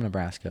because I'm from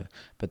Nebraska,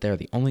 but they're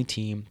the only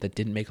team that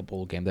didn't make a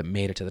bowl game that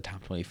made it to the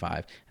top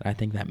 25, and I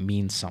think that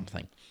means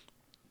something.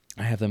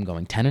 I have them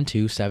going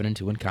 10-2,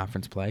 7-2 in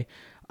conference play.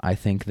 I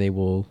think they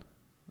will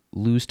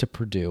lose to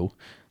Purdue.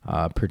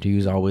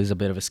 Purdue's always a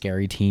bit of a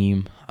scary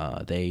team.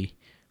 They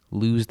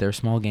lose their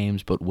small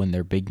games but win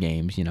their big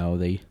games.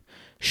 They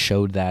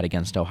showed that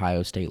against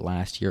Ohio State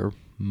last year,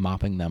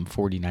 mopping them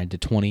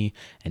 49-20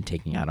 and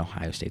taking out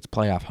Ohio State's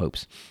playoff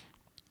hopes.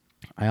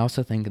 I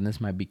also think, and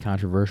this might be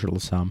controversial to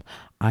some,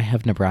 I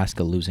have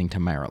Nebraska losing to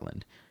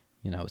Maryland.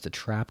 It's a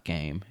trap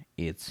game.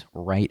 It's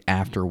right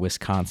after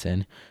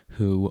Wisconsin,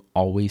 who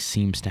always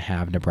seems to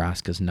have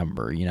Nebraska's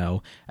number.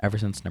 Ever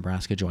since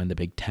Nebraska joined the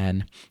Big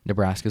Ten,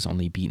 Nebraska's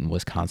only beaten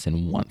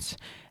Wisconsin once,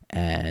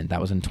 and that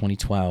was in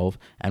 2012.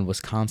 And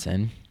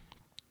Wisconsin,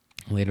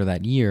 later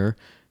that year,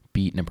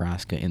 beat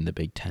Nebraska in the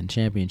Big Ten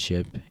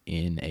championship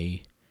in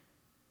a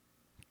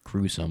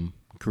gruesome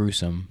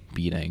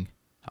beating.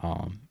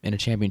 In a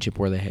championship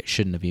where they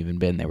shouldn't have even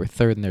been. They were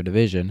 3rd in their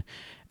division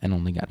and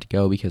only got to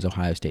go because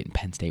Ohio State and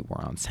Penn State were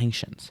on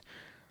sanctions.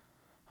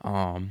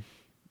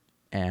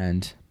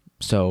 And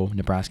so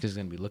Nebraska is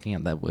going to be looking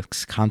at that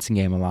Wisconsin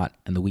game a lot,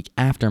 and the week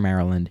after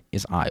Maryland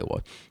is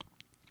Iowa.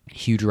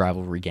 huge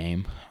rivalry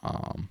game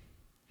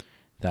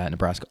that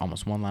Nebraska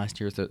almost won last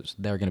year, so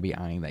they're going to be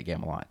eyeing that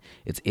game a lot.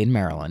 It's in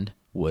Maryland,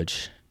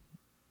 which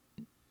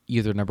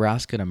either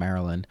Nebraska to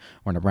Maryland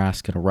or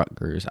Nebraska to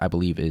Rutgers, I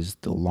believe, is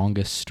the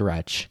longest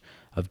stretch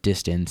of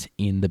distance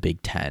in the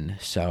Big Ten.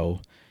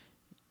 So,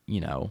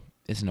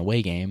 it's an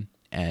away game,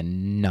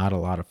 and not a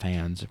lot of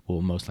fans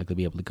will most likely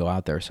be able to go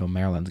out there. So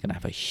Maryland's going to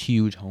have a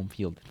huge home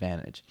field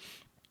advantage.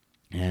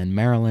 And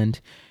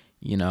Maryland,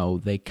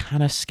 they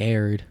kind of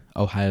scared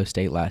Ohio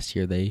State last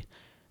year. They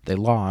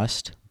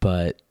lost,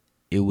 but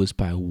it was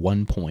by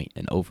 1 point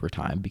in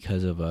overtime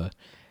because of a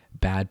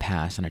bad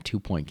pass and a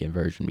 2-point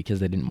conversion, because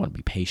they didn't want to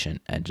be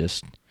patient and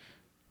just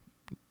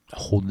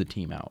hold the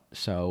team out.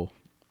 So,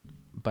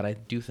 but I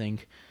do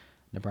think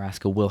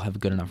Nebraska will have a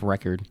good enough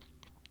record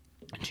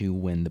to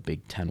win the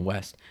Big Ten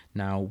West.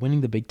 Now,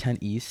 winning the Big Ten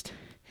East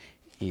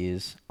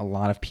is a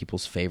lot of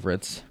people's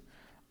favorites.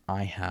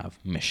 I have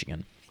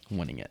Michigan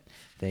winning it.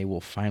 They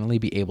will finally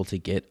be able to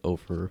get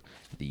over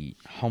the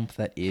hump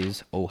that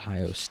is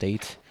Ohio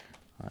State.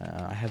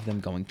 I have them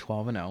going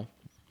 12-0.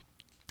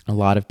 A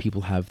lot of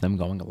people have them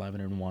going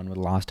 11-1 with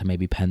a loss to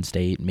maybe Penn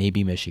State,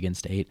 maybe Michigan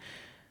State,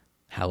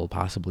 hell,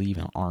 possibly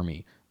even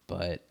Army.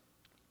 But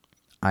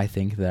I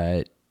think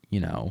that,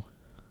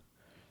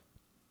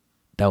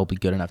 that will be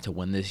good enough to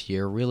win this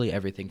year. Really,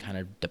 everything kind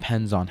of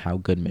depends on how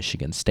good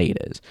Michigan State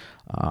is.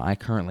 I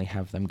currently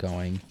have them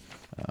going,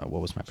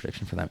 what was my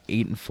prediction for them?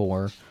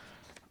 8-4,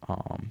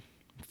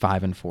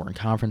 5-4 in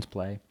conference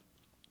play.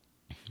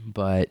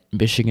 But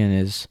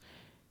Michigan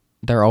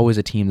they're always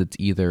a team that's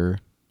either,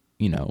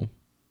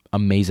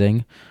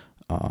 amazing,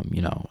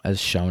 as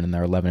shown in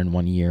their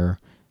 11-1 year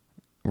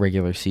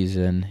regular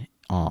season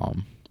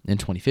in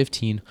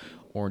 2015,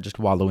 or just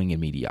wallowing in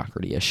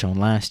mediocrity, as shown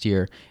last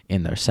year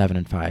in their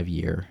 7-5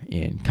 year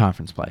in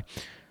conference play.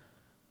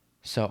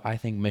 So I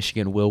think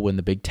Michigan will win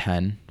the Big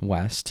Ten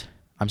East.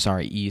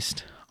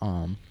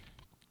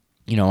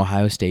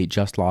 Ohio State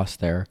just lost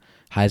their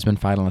Heisman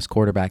finalist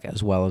quarterback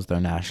as well as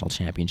their national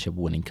championship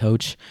winning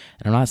coach.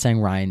 And I'm not saying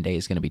Ryan Day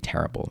is going to be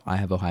terrible. I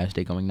have Ohio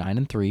State going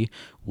 9-3,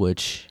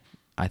 which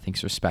I think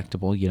is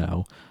respectable.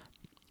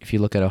 If you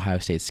look at Ohio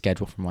State's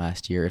schedule from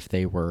last year, if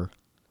they were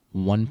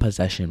one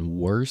possession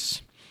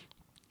worse,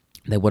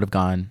 they would have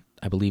gone,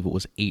 I believe it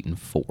was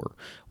 8-4,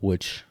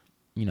 which,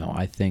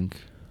 I think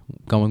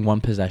going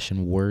one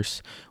possession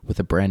worse with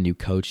a brand new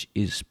coach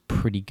is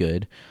pretty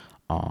good.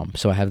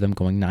 So I have them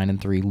going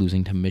 9-3,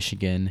 losing to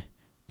Michigan,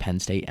 Penn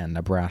State, and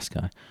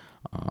Nebraska.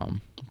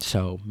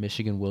 So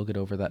Michigan will get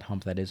over that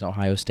hump that is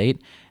Ohio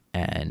State,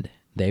 and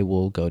they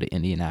will go to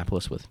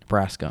Indianapolis with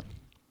Nebraska.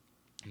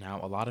 Now,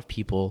 a lot of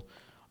people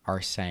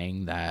are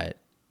saying that,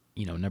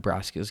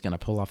 Nebraska is going to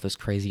pull off this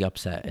crazy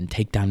upset and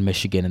take down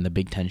Michigan in the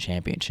Big Ten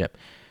championship.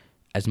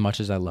 As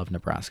much as I love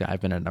Nebraska, I've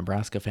been a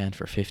Nebraska fan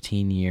for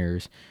 15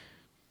 years.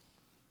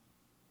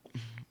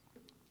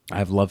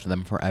 I've loved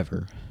them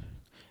forever.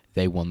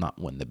 They will not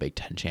win the Big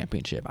Ten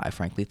championship. I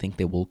frankly think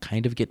they will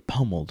kind of get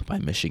pummeled by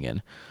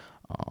Michigan.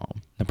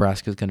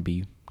 Nebraska is going to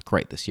be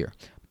great this year,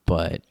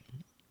 but,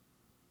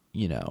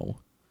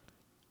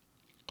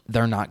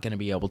 they're not going to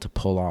be able to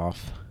pull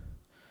off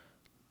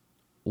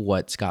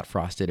what Scott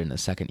Frost did in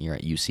his second year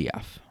at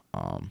UCF.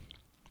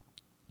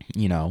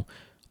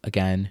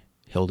 Again,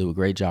 he'll do a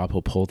great job.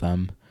 He'll pull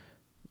them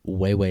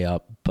way, way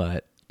up,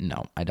 but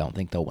no, I don't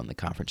think they'll win the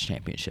conference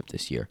championship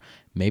this year.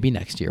 Maybe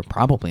next year,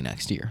 probably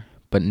next year,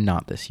 but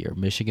not this year.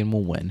 Michigan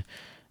will win,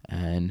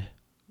 and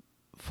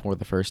for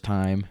the first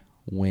time,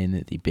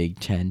 win the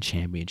Big Ten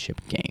championship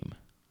game.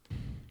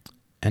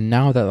 And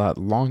now that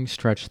long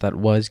stretch that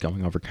was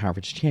going over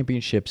conference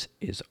championships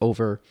is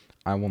over,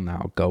 I will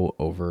now go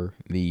over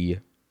the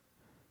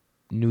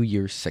New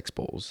Year's Six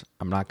Bowls.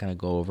 I'm not going to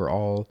go over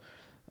all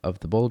of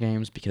the bowl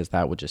games because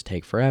that would just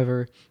take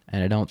forever,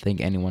 and I don't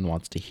think anyone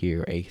wants to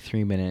hear a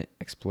 3-minute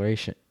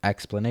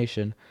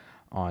explanation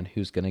on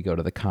who's going to go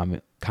to the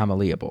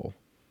Camellia Bowl.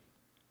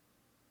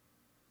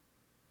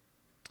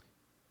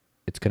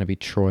 It's going to be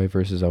Troy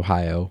versus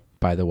Ohio,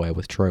 by the way,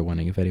 with Troy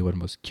winning, if anyone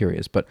was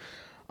curious. But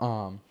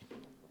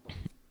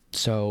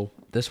so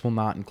this will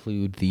not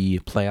include the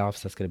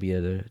playoffs. That's going to be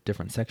a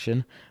different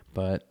section.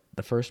 But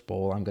the first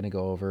bowl I'm going to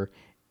go over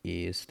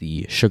is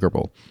the Sugar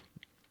Bowl.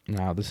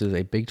 Now, this is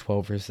a Big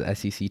 12 versus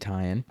SEC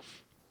tie-in.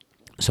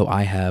 So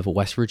I have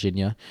West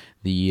Virginia,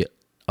 the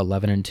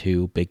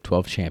 11-2 Big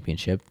 12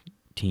 championship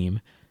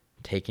team,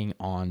 taking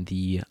on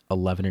the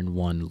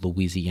 11-1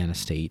 Louisiana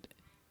State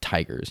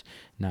Tigers.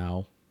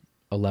 Now,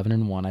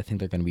 11-1, I think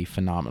they're going to be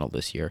phenomenal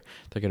this year.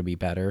 They're going to be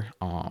better.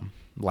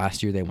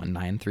 Last year they went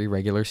 9-3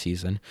 regular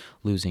season,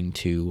 losing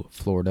to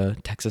Florida,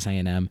 Texas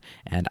A&M,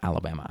 and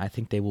Alabama. I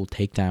think they will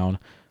take down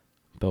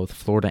both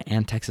Florida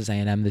and Texas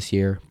A&M this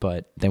year,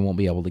 but they won't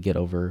be able to get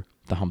over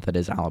the hump that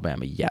is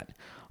Alabama yet.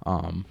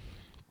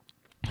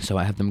 So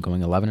I have them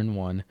going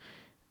 11-1.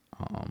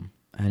 And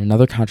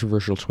another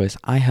controversial choice,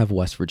 I have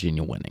West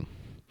Virginia winning.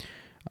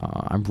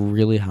 I'm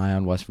really high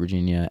on West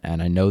Virginia,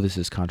 and I know this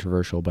is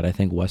controversial, but I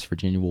think West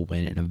Virginia will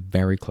win in a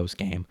very close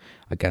game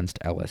against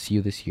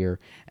LSU this year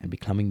and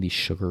becoming the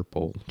Sugar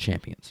Bowl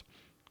champions.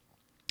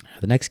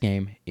 The next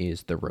game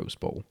is the Rose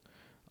Bowl.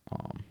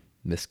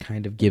 This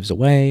kind of gives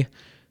away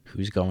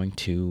who's going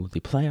to the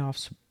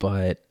playoffs,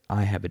 but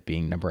I have it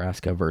being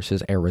Nebraska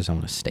versus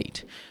Arizona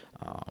State.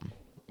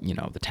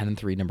 The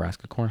 10-3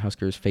 Nebraska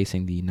Cornhuskers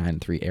facing the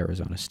 9-3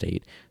 Arizona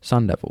State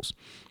Sun Devils.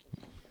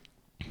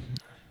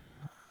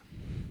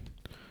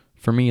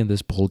 For me in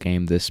this bowl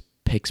game, this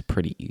pick's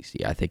pretty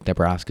easy. I think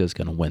Nebraska is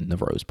going to win the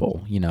Rose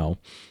Bowl.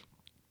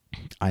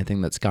 I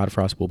think that Scott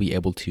Frost will be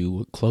able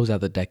to close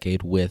out the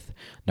decade with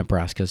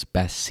Nebraska's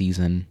best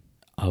season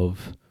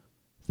of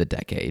the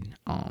decade,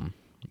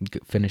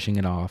 finishing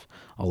it off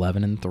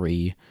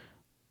 11-3,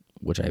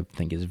 which I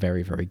think is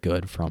very, very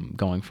good. From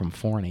going from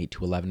 4-8 to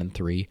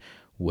 11-3,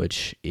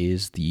 which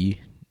is the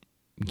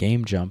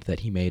game jump that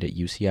he made at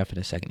UCF in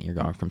his second year,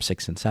 going from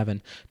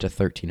 6-7 to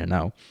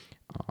 13-0.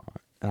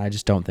 And I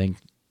just don't think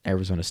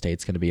Arizona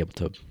State's going to be able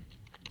to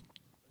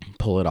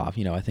pull it off.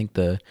 I think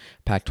the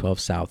Pac-12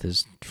 South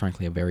is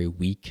frankly a very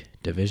weak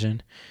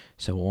division,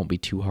 so it won't be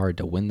too hard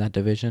to win that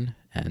division.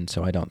 And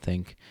so I don't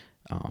think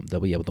they'll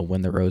be able to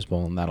win the Rose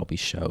Bowl, and that'll be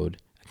showed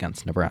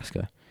against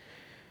Nebraska.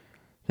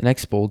 The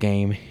next bowl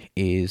game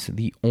is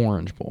the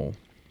Orange Bowl.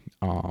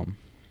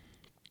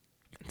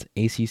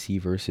 It's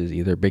ACC versus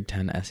either Big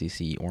Ten,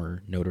 SEC,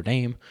 or Notre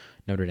Dame.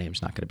 Notre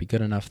Dame's not going to be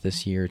good enough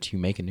this year to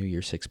make a New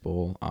Year's Six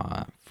Bowl.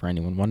 For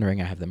anyone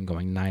wondering, I have them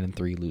going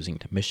 9-3, losing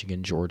to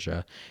Michigan,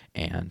 Georgia,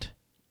 and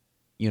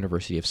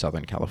University of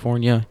Southern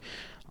California.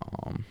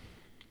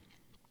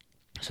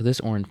 So this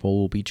Orange Bowl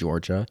will be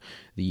Georgia,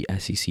 the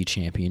SEC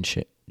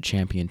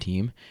champion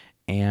team,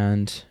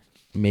 and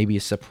maybe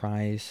a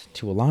surprise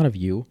to a lot of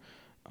you,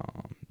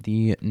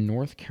 the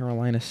North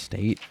Carolina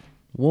State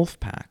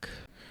Wolfpack.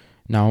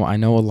 Now, I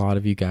know a lot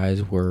of you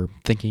guys were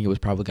thinking it was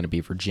probably going to be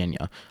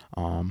Virginia,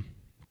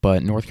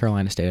 but North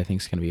Carolina State, I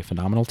think, is going to be a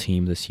phenomenal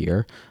team this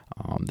year.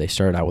 They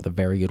started out with a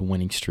very good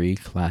winning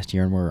streak last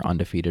year and were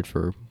undefeated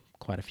for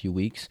quite a few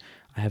weeks.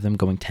 I have them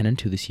going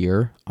 10-2 this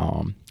year,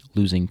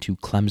 losing to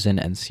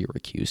Clemson and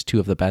Syracuse, two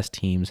of the best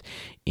teams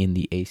in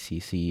the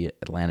ACC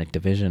Atlantic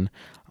Division.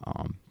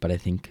 But I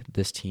think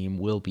this team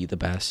will be the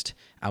best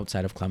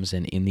outside of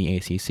Clemson in the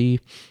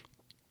ACC.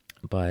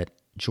 But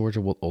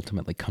Georgia will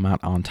ultimately come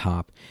out on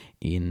top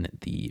in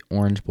the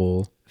Orange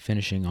Bowl,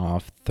 finishing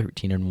off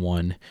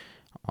 13-1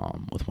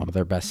 with one of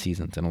their best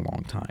seasons in a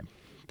long time.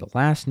 The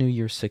last New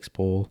Year's Six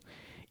Bowl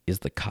is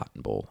the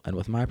Cotton Bowl, and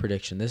with my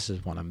prediction, this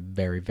is one I'm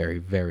very, very,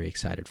 very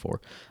excited for.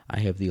 I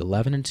have the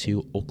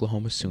 11-2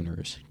 Oklahoma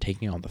Sooners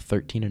taking on the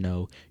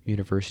 13-0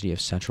 University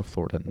of Central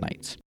Florida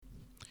Knights.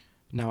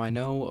 Now, I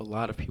know a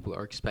lot of people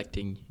are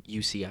expecting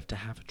UCF to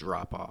have a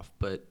drop-off,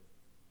 but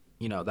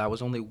that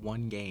was only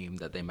one game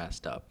that they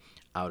messed up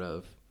out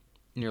of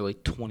nearly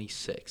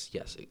 26.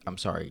 Yes, I'm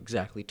sorry,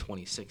 exactly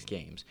 26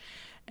 games.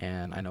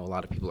 And I know a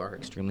lot of people are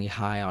extremely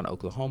high on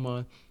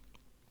Oklahoma,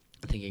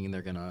 thinking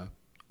they're going to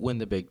win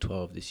the Big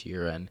 12 this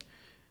year and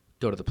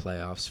go to the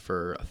playoffs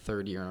for a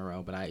third year in a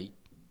row. But I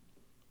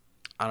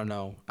don't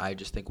know. I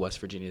just think West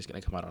Virginia is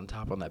going to come out on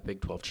top on that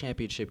Big 12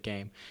 championship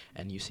game,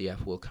 and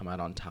UCF will come out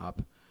on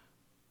top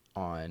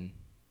on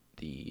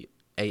the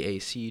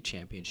AAC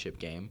championship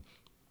game.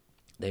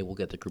 They will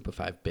get the Group of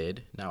 5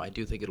 bid. Now, I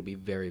do think it'll be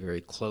very,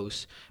 very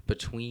close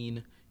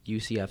between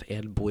UCF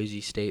and Boise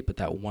State, but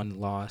that one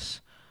loss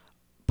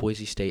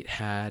Boise State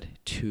had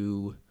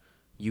to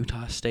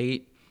Utah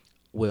State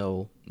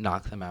will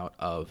knock them out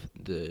of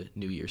the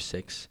New Year's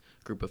Six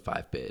Group of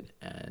 5 bid.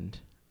 And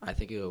I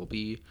think it will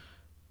be,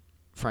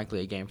 frankly,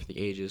 a game for the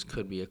ages.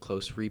 Could be a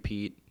close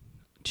repeat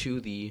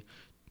to the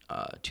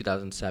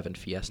 2007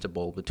 Fiesta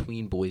Bowl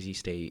between Boise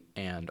State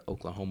and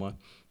Oklahoma.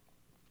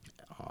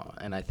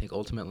 And I think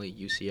ultimately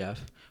UCF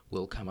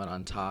will come out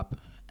on top,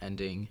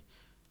 ending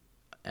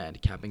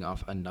and capping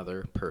off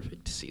another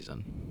perfect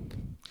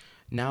season.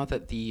 Now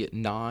that the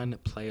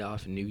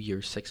non-playoff New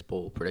Year's Six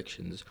Bowl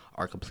predictions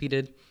are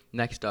completed,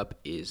 next up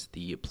is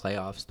the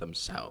playoffs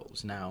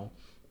themselves. Now,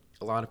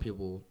 a lot of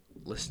people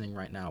listening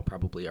right now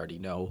probably already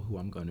know who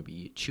I'm going to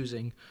be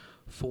choosing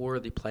for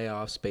the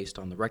playoffs based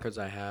on the records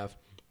I have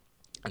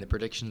and the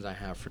predictions I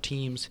have for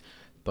teams,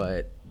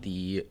 but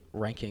the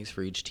rankings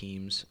for each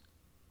teams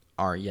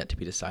are yet to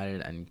be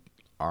decided and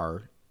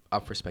are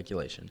up for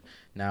speculation.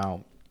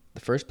 Now, the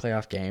first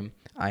playoff game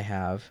I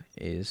have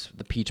is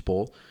the Peach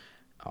Bowl,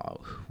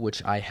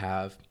 which I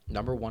have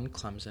number 1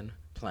 Clemson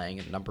playing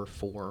at number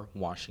 4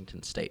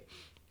 Washington State.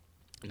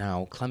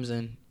 Now,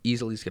 Clemson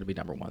easily is going to be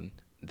number 1.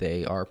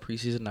 They are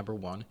preseason number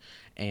 1,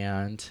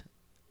 and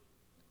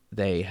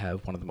they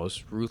have one of the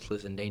most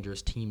ruthless and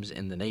dangerous teams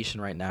in the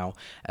nation right now,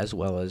 as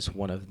well as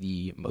one of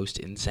the most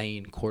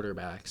insane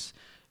quarterbacks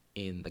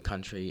in the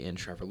country in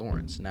Trevor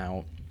Lawrence.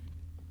 Now,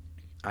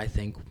 I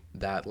think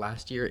that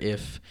last year,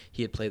 if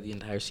he had played the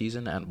entire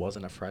season and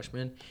wasn't a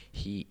freshman,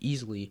 he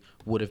easily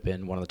would have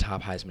been one of the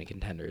top Heisman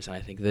contenders. And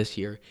I think this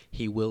year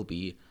he will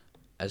be,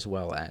 as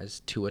well as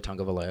Tua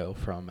Tagovailoa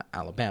from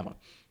Alabama.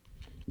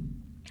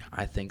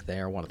 I think they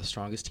are one of the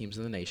strongest teams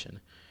in the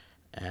nation,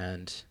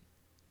 and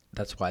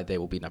that's why they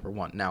will be number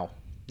 1. Now,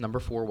 number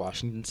 4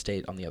 Washington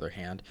State, on the other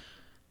hand,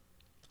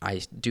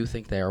 I do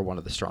think they are one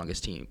of the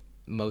strongest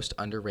most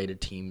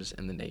underrated teams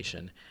in the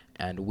nation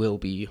and will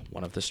be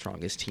one of the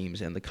strongest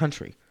teams in the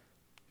country.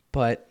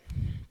 But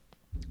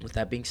with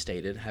that being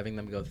stated, having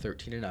them go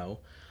 13-0,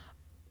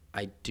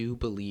 I do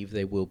believe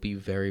they will be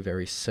very,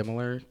 very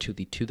similar to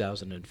the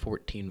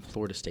 2014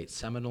 Florida State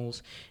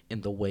Seminoles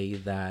in the way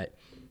that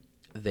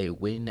they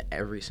win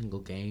every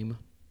single game,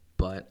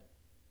 but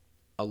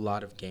a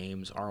lot of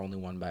games are only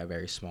won by a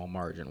very small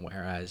margin,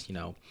 whereas,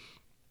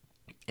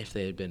 if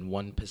they had been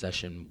one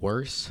possession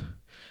worse,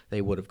 they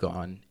would have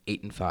gone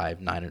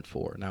 8-5,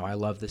 9-4. Now, I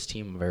love this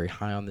team. I'm very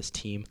high on this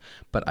team,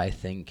 but I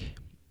think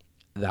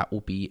that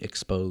will be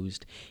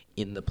exposed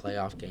in the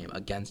playoff game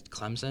against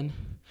Clemson,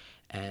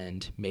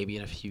 and maybe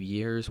in a few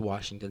years,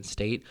 Washington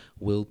State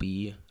will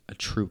be a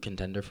true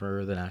contender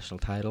for the national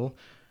title.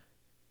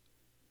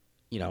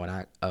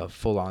 A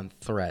full-on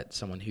threat,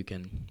 someone who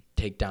can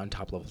take down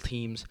top-level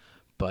teams.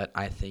 But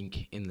I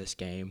think in this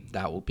game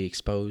that will be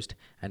exposed,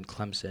 and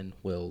Clemson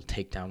will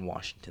take down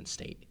Washington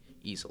State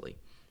easily.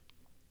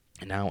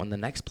 And now in the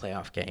next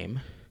playoff game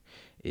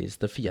is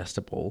the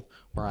Fiesta Bowl,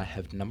 where I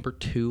have number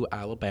 2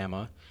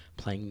 Alabama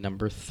playing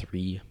number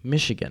 3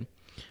 Michigan.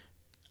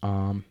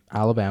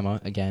 Alabama,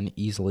 again,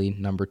 easily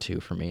number 2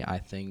 for me. I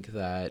think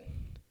that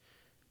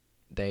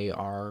they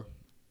are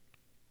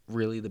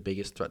really the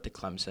biggest threat to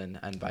Clemson,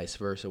 and vice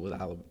versa,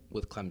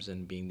 with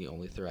Clemson being the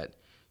only threat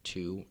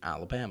to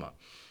Alabama.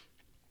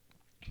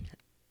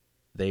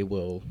 They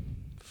will,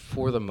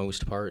 for the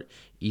most part,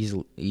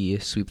 easily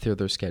sweep through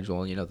their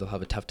schedule. They'll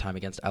have a tough time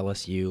against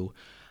LSU,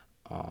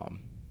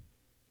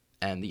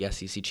 and the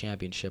SEC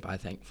championship. I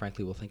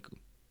frankly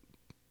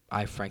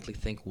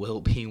think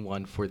will be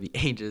one for the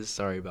ages.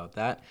 Sorry about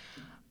that,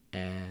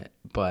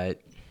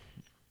 but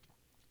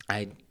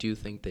I do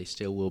think they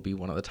still will be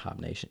one of the top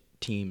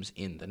teams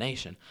in the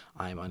nation.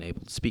 I am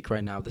unable to speak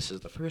right now. This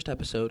is the first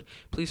episode.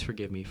 Please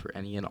forgive me for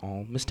any and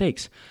all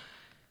mistakes.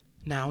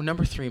 Now,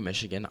 number 3,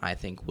 Michigan, I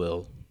think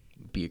will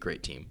be a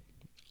great team.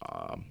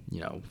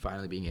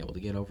 Finally being able to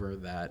get over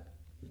that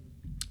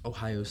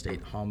Ohio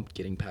State hump,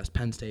 getting past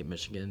Penn State,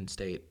 Michigan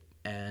State,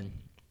 and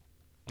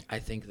I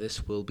think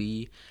this will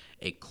be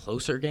a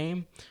closer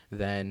game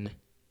than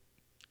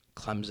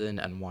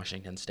Clemson and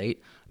Washington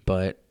State,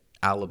 but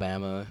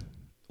Alabama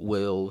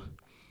will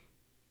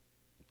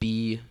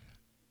be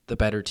the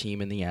better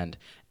team in the end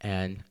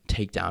and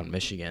take down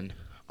Michigan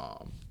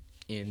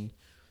in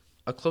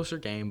a closer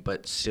game,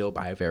 but still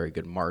by a very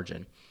good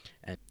margin.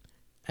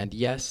 And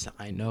yes,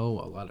 I know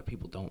a lot of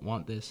people don't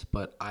want this,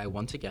 but I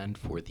once again,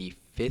 for the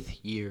 5th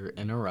year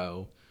in a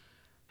row,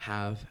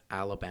 have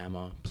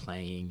Alabama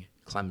playing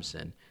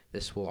Clemson.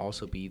 This will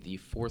also be the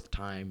 4th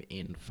time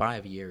in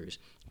 5 years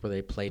where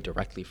they play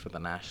directly for the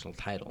national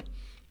title.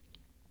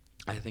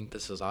 I think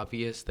this is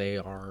obvious. They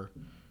are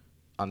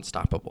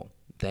unstoppable.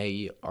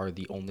 They are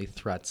the only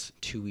threats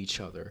to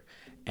each other.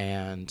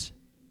 And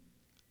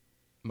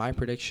my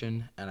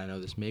prediction, and I know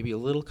this may be a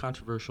little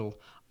controversial,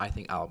 I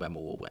think Alabama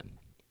will win.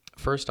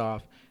 First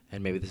off,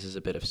 and maybe this is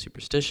a bit of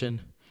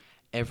superstition,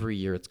 every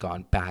year it's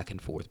gone back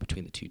and forth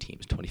between the two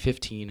teams.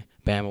 2015,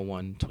 Bama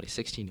won.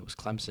 2016, it was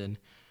Clemson.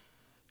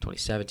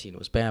 2017, it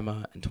was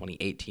Bama. And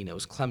 2018, it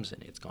was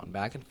Clemson. It's gone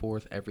back and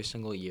forth every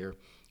single year,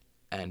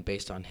 and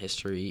based on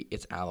history,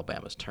 it's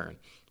Alabama's turn.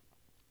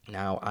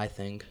 Now, I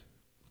think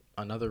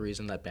another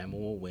reason that Bama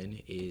will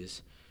win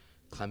is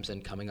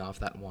Clemson coming off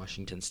that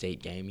Washington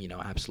State game,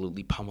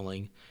 absolutely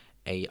pummeling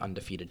a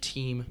undefeated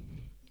team.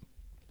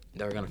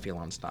 They're going to feel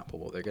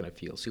unstoppable. They're going to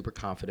feel super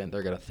confident.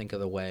 They're going to think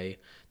of the way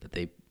that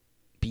they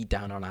beat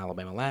down on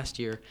Alabama last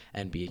year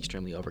and be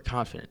extremely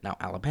overconfident. Now,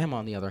 Alabama,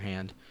 on the other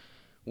hand,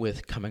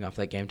 with coming off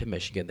that game to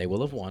Michigan, they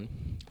will have won,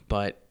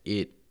 but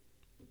it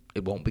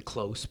won't be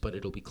close, but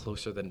it'll be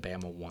closer than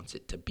Bama wants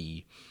it to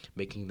be,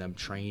 making them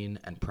train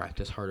and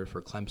practice harder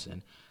for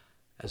Clemson,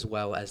 as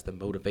well as the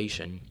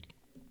motivation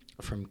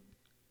from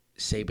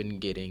Saban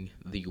getting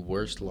the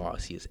worst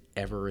loss he has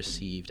ever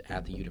received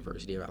at the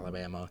University of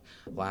Alabama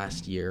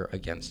last year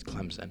against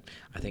Clemson.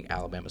 I think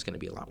Alabama's going to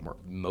be a lot more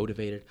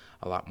motivated,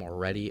 a lot more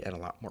ready, and a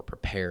lot more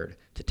prepared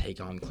to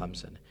take on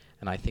Clemson.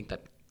 And I think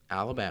that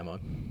Alabama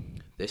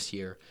this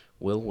year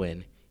will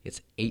win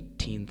its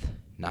 18th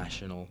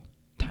national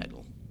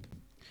title.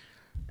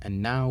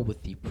 And now,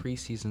 with the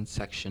preseason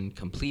section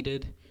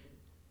completed,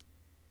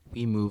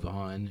 we move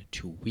on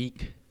to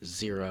week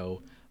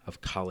 0 of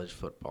college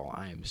football.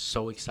 I am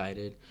so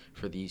excited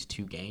for these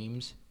 2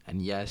 games. And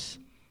yes,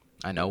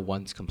 I know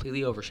one's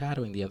completely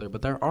overshadowing the other,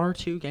 but there are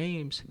 2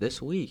 games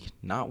this week.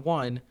 Not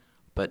 1,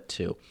 but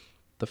 2.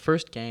 The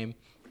first game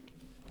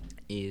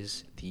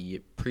is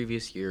the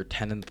previous year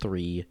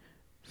 10-3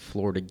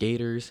 Florida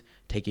Gators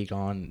taking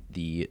on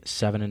the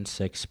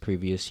 7-6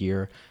 previous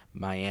year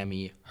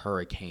Miami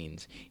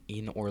Hurricanes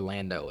in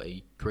Orlando.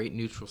 A great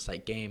neutral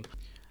site game,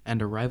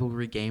 and a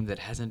rivalry game that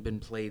hasn't been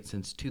played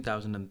since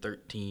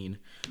 2013,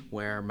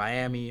 where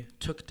Miami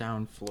took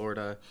down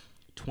Florida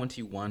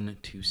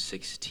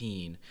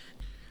 21-16.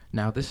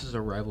 Now, this is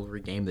a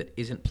rivalry game that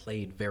isn't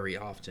played very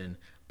often,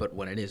 but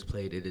when it is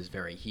played, it is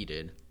very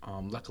heated.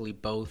 Luckily,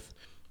 both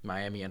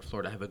Miami and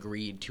Florida have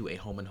agreed to a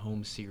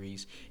home-and-home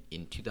series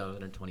in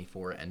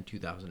 2024 and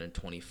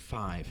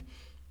 2025.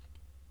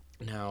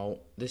 Now,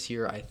 this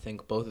year, I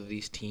think both of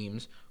these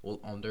teams will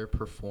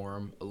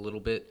underperform a little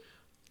bit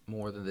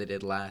more than they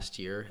did last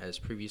year. As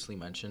previously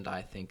mentioned,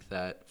 I think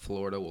that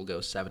Florida will go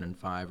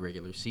 7-5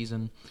 regular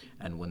season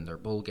and win their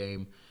bowl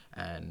game,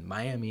 and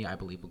Miami, I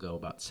believe, will go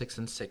about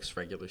 6-6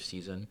 regular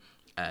season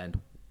and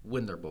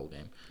win their bowl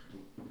game.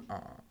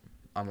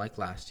 Unlike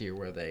last year,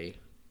 where they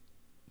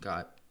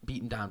got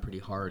beaten down pretty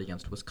hard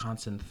against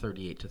Wisconsin,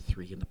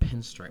 38-3 in the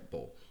Pinstripe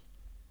Bowl.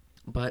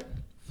 But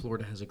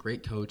Florida has a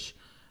great coach,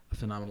 a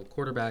phenomenal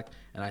quarterback,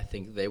 and I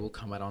think they will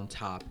come out on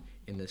top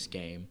in this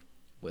game,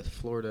 with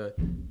Florida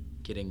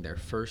getting their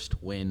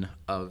first win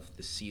of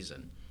the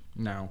season.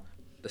 Now,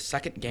 the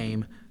second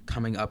game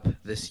coming up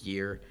this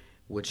year,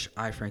 which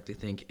I frankly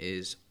think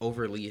is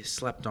overly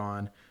slept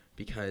on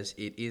because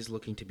it is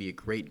looking to be a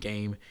great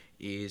game,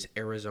 is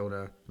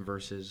Arizona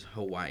versus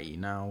Hawaii.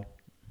 Now,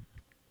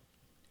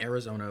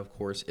 Arizona, of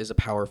course, is a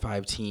Power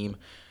 5 team,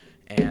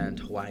 and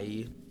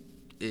Hawaii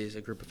is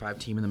a Group of 5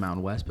 team in the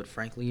Mountain West, but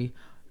frankly,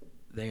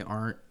 they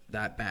aren't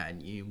that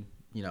bad. You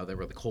know, they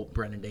were the Colt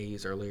Brennan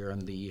days earlier in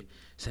the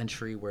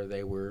century where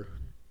they were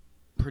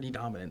pretty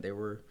dominant. They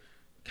were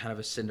kind of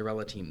a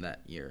Cinderella team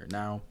that year.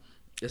 Now,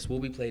 this will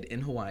be played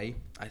in Hawaii.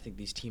 I think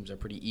these teams are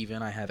pretty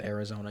even. I have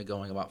Arizona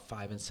going about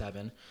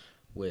 5-7,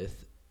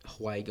 with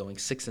Hawaii going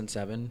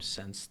 6-7,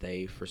 since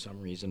they, for some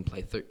reason,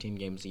 play 13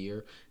 games a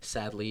year.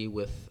 Sadly,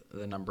 with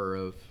the number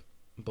of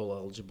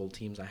bowl-eligible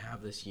teams I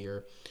have this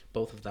year,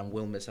 both of them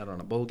will miss out on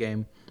a bowl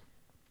game.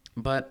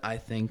 But I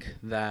think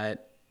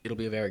that it'll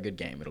be a very good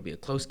game. It'll be a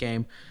close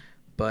game,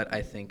 but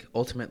I think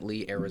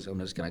ultimately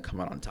Arizona is going to come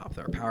out on top.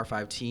 They're a Power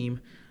 5 team,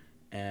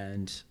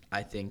 and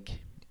I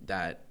think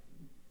that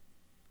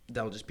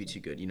they'll just be too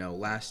good. You know,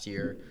 last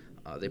year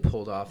they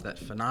pulled off that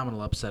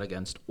phenomenal upset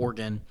against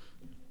Oregon,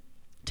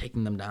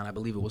 taking them down. I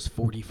believe it was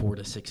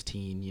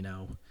 44-16, you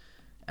know,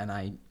 and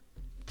I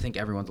think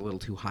everyone's a little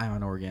too high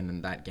on Oregon,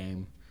 and that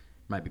game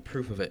might be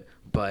proof of it.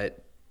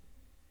 But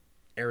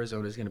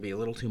Arizona is going to be a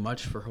little too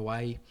much for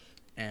Hawaii,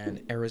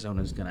 and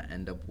Arizona is going to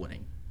end up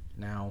winning.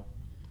 Now,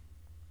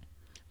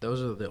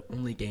 those are the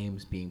only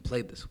games being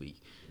played this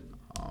week.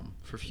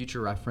 For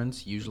future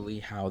reference, usually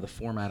how the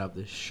format of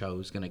this show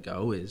is going to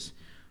go is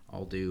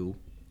I'll do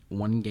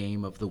one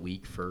game of the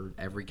week for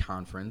every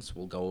conference.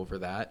 We'll go over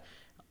that.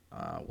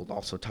 We'll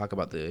also talk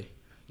about the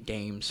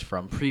games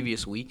from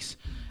previous weeks,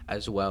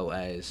 as well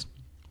as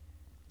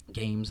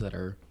games that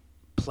are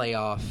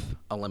playoff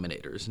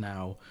eliminators.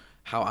 Now,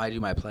 how I do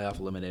my playoff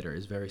eliminator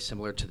is very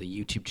similar to the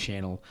YouTube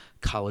channel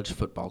College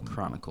Football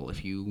Chronicle.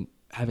 If you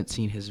haven't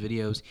seen his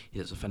videos, he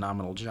does a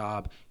phenomenal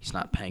job. He's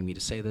not paying me to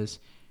say this.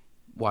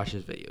 Watch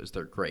his videos.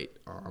 They're great.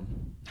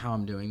 How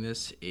I'm doing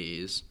this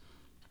is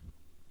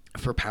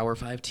for Power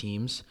 5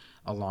 teams,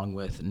 along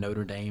with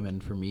Notre Dame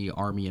and, for me,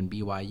 Army and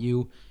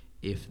BYU.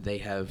 If they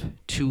have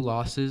 2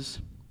 losses,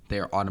 they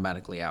are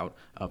automatically out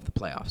of the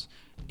playoffs.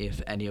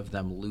 If any of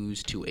them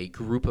lose to a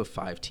Group of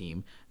 5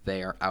 team,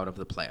 they are out of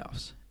the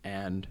playoffs.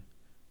 And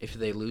if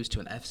they lose to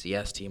an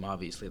FCS team,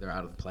 obviously they're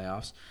out of the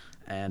playoffs.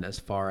 And as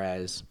far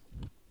as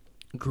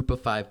Group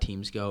of 5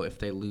 teams go, if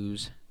they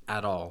lose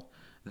at all,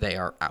 they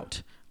are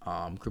out.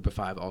 Group of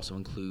 5 also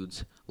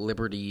includes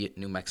Liberty,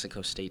 New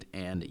Mexico State,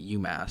 and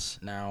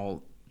UMass.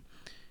 Now,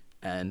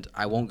 and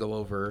I won't go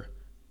over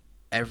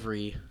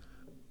every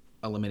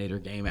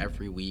eliminator game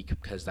every week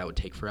because that would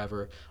take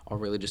forever. I'll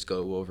really just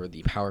go over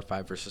the Power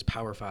 5 versus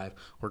Power 5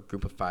 or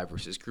Group of 5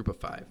 versus Group of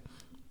 5.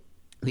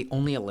 The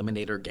only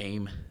eliminator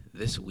game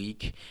this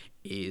week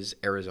is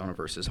Arizona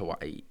versus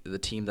Hawaii. The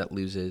team that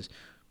loses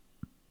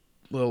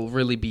will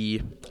really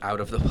be out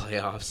of the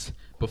playoffs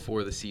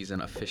before the season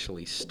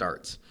officially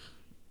starts.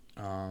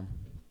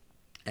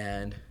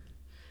 And,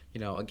 you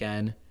know,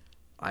 again,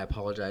 I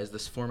apologize.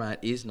 This format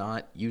is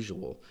not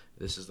usual.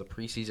 This is the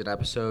preseason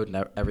episode,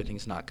 and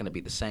everything's not going to be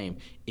the same.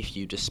 If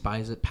you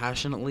despise it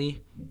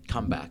passionately,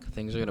 come back.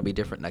 Things are going to be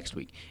different next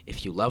week.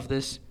 If you love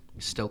this,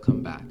 still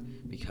come back,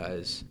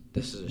 because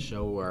this is a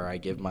show where I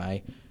give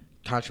my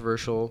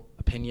controversial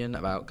opinion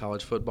about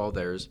college football.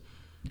 There's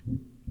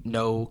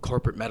no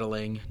corporate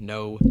meddling,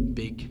 no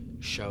big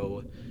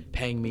show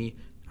paying me.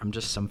 I'm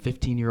just some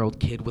 15-year-old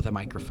kid with a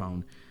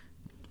microphone.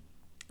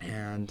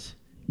 And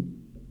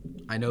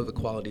I know the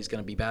quality is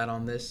going to be bad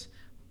on this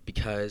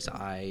because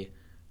I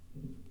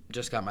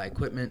just got my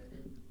equipment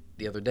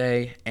the other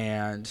day,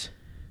 and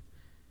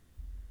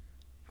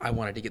I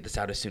wanted to get this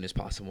out as soon as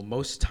possible.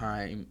 Most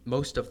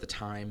of the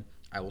time,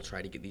 I will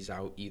try to get these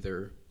out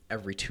either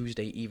every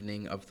Tuesday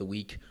evening of the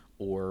week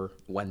or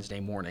Wednesday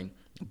morning.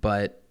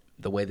 But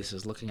the way this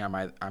is looking,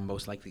 I'm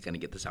most likely going to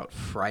get this out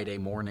Friday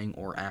morning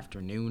or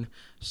afternoon.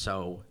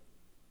 So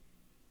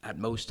at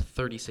most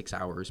 36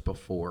 hours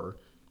before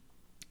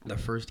the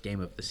first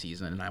game of the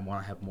season, and I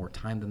want to have more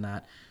time than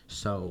that.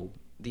 So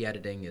the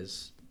editing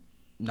is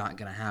not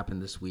going to happen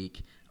this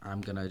week.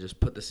 I'm going to just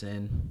put this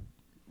in,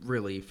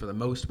 really, for the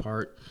most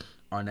part,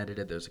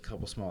 unedited. There's a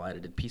couple small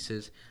edited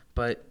pieces,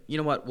 but you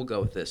know what? We'll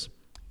go with this.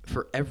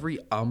 for every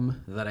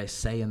that I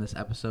say in this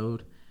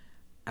episode,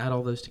 add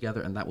all those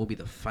together, and that will be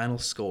the final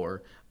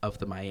score of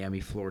the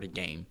Miami-Florida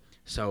game.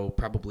 So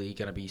probably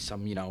going to be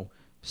some,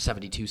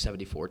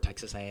 72-74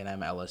 Texas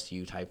A&M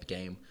LSU type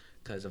game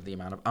because of the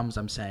amount of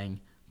I'm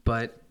saying.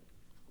 But,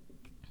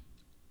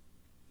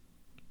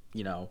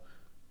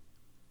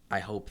 I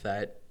hope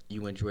that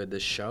you enjoyed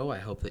this show. I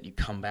hope that you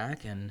come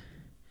back, and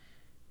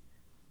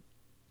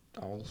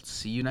I'll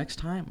see you next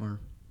time. Or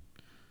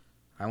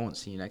I won't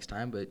see you next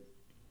time, but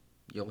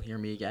you'll hear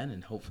me again,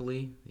 and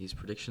hopefully these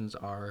predictions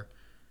are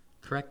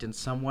correct in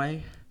some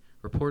way.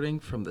 Reporting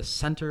from the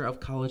center of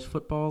college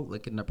football,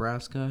 Lincoln,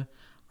 Nebraska,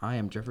 I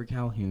am Jeffrey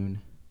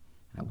Calhoun,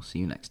 and I will see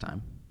you next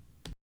time.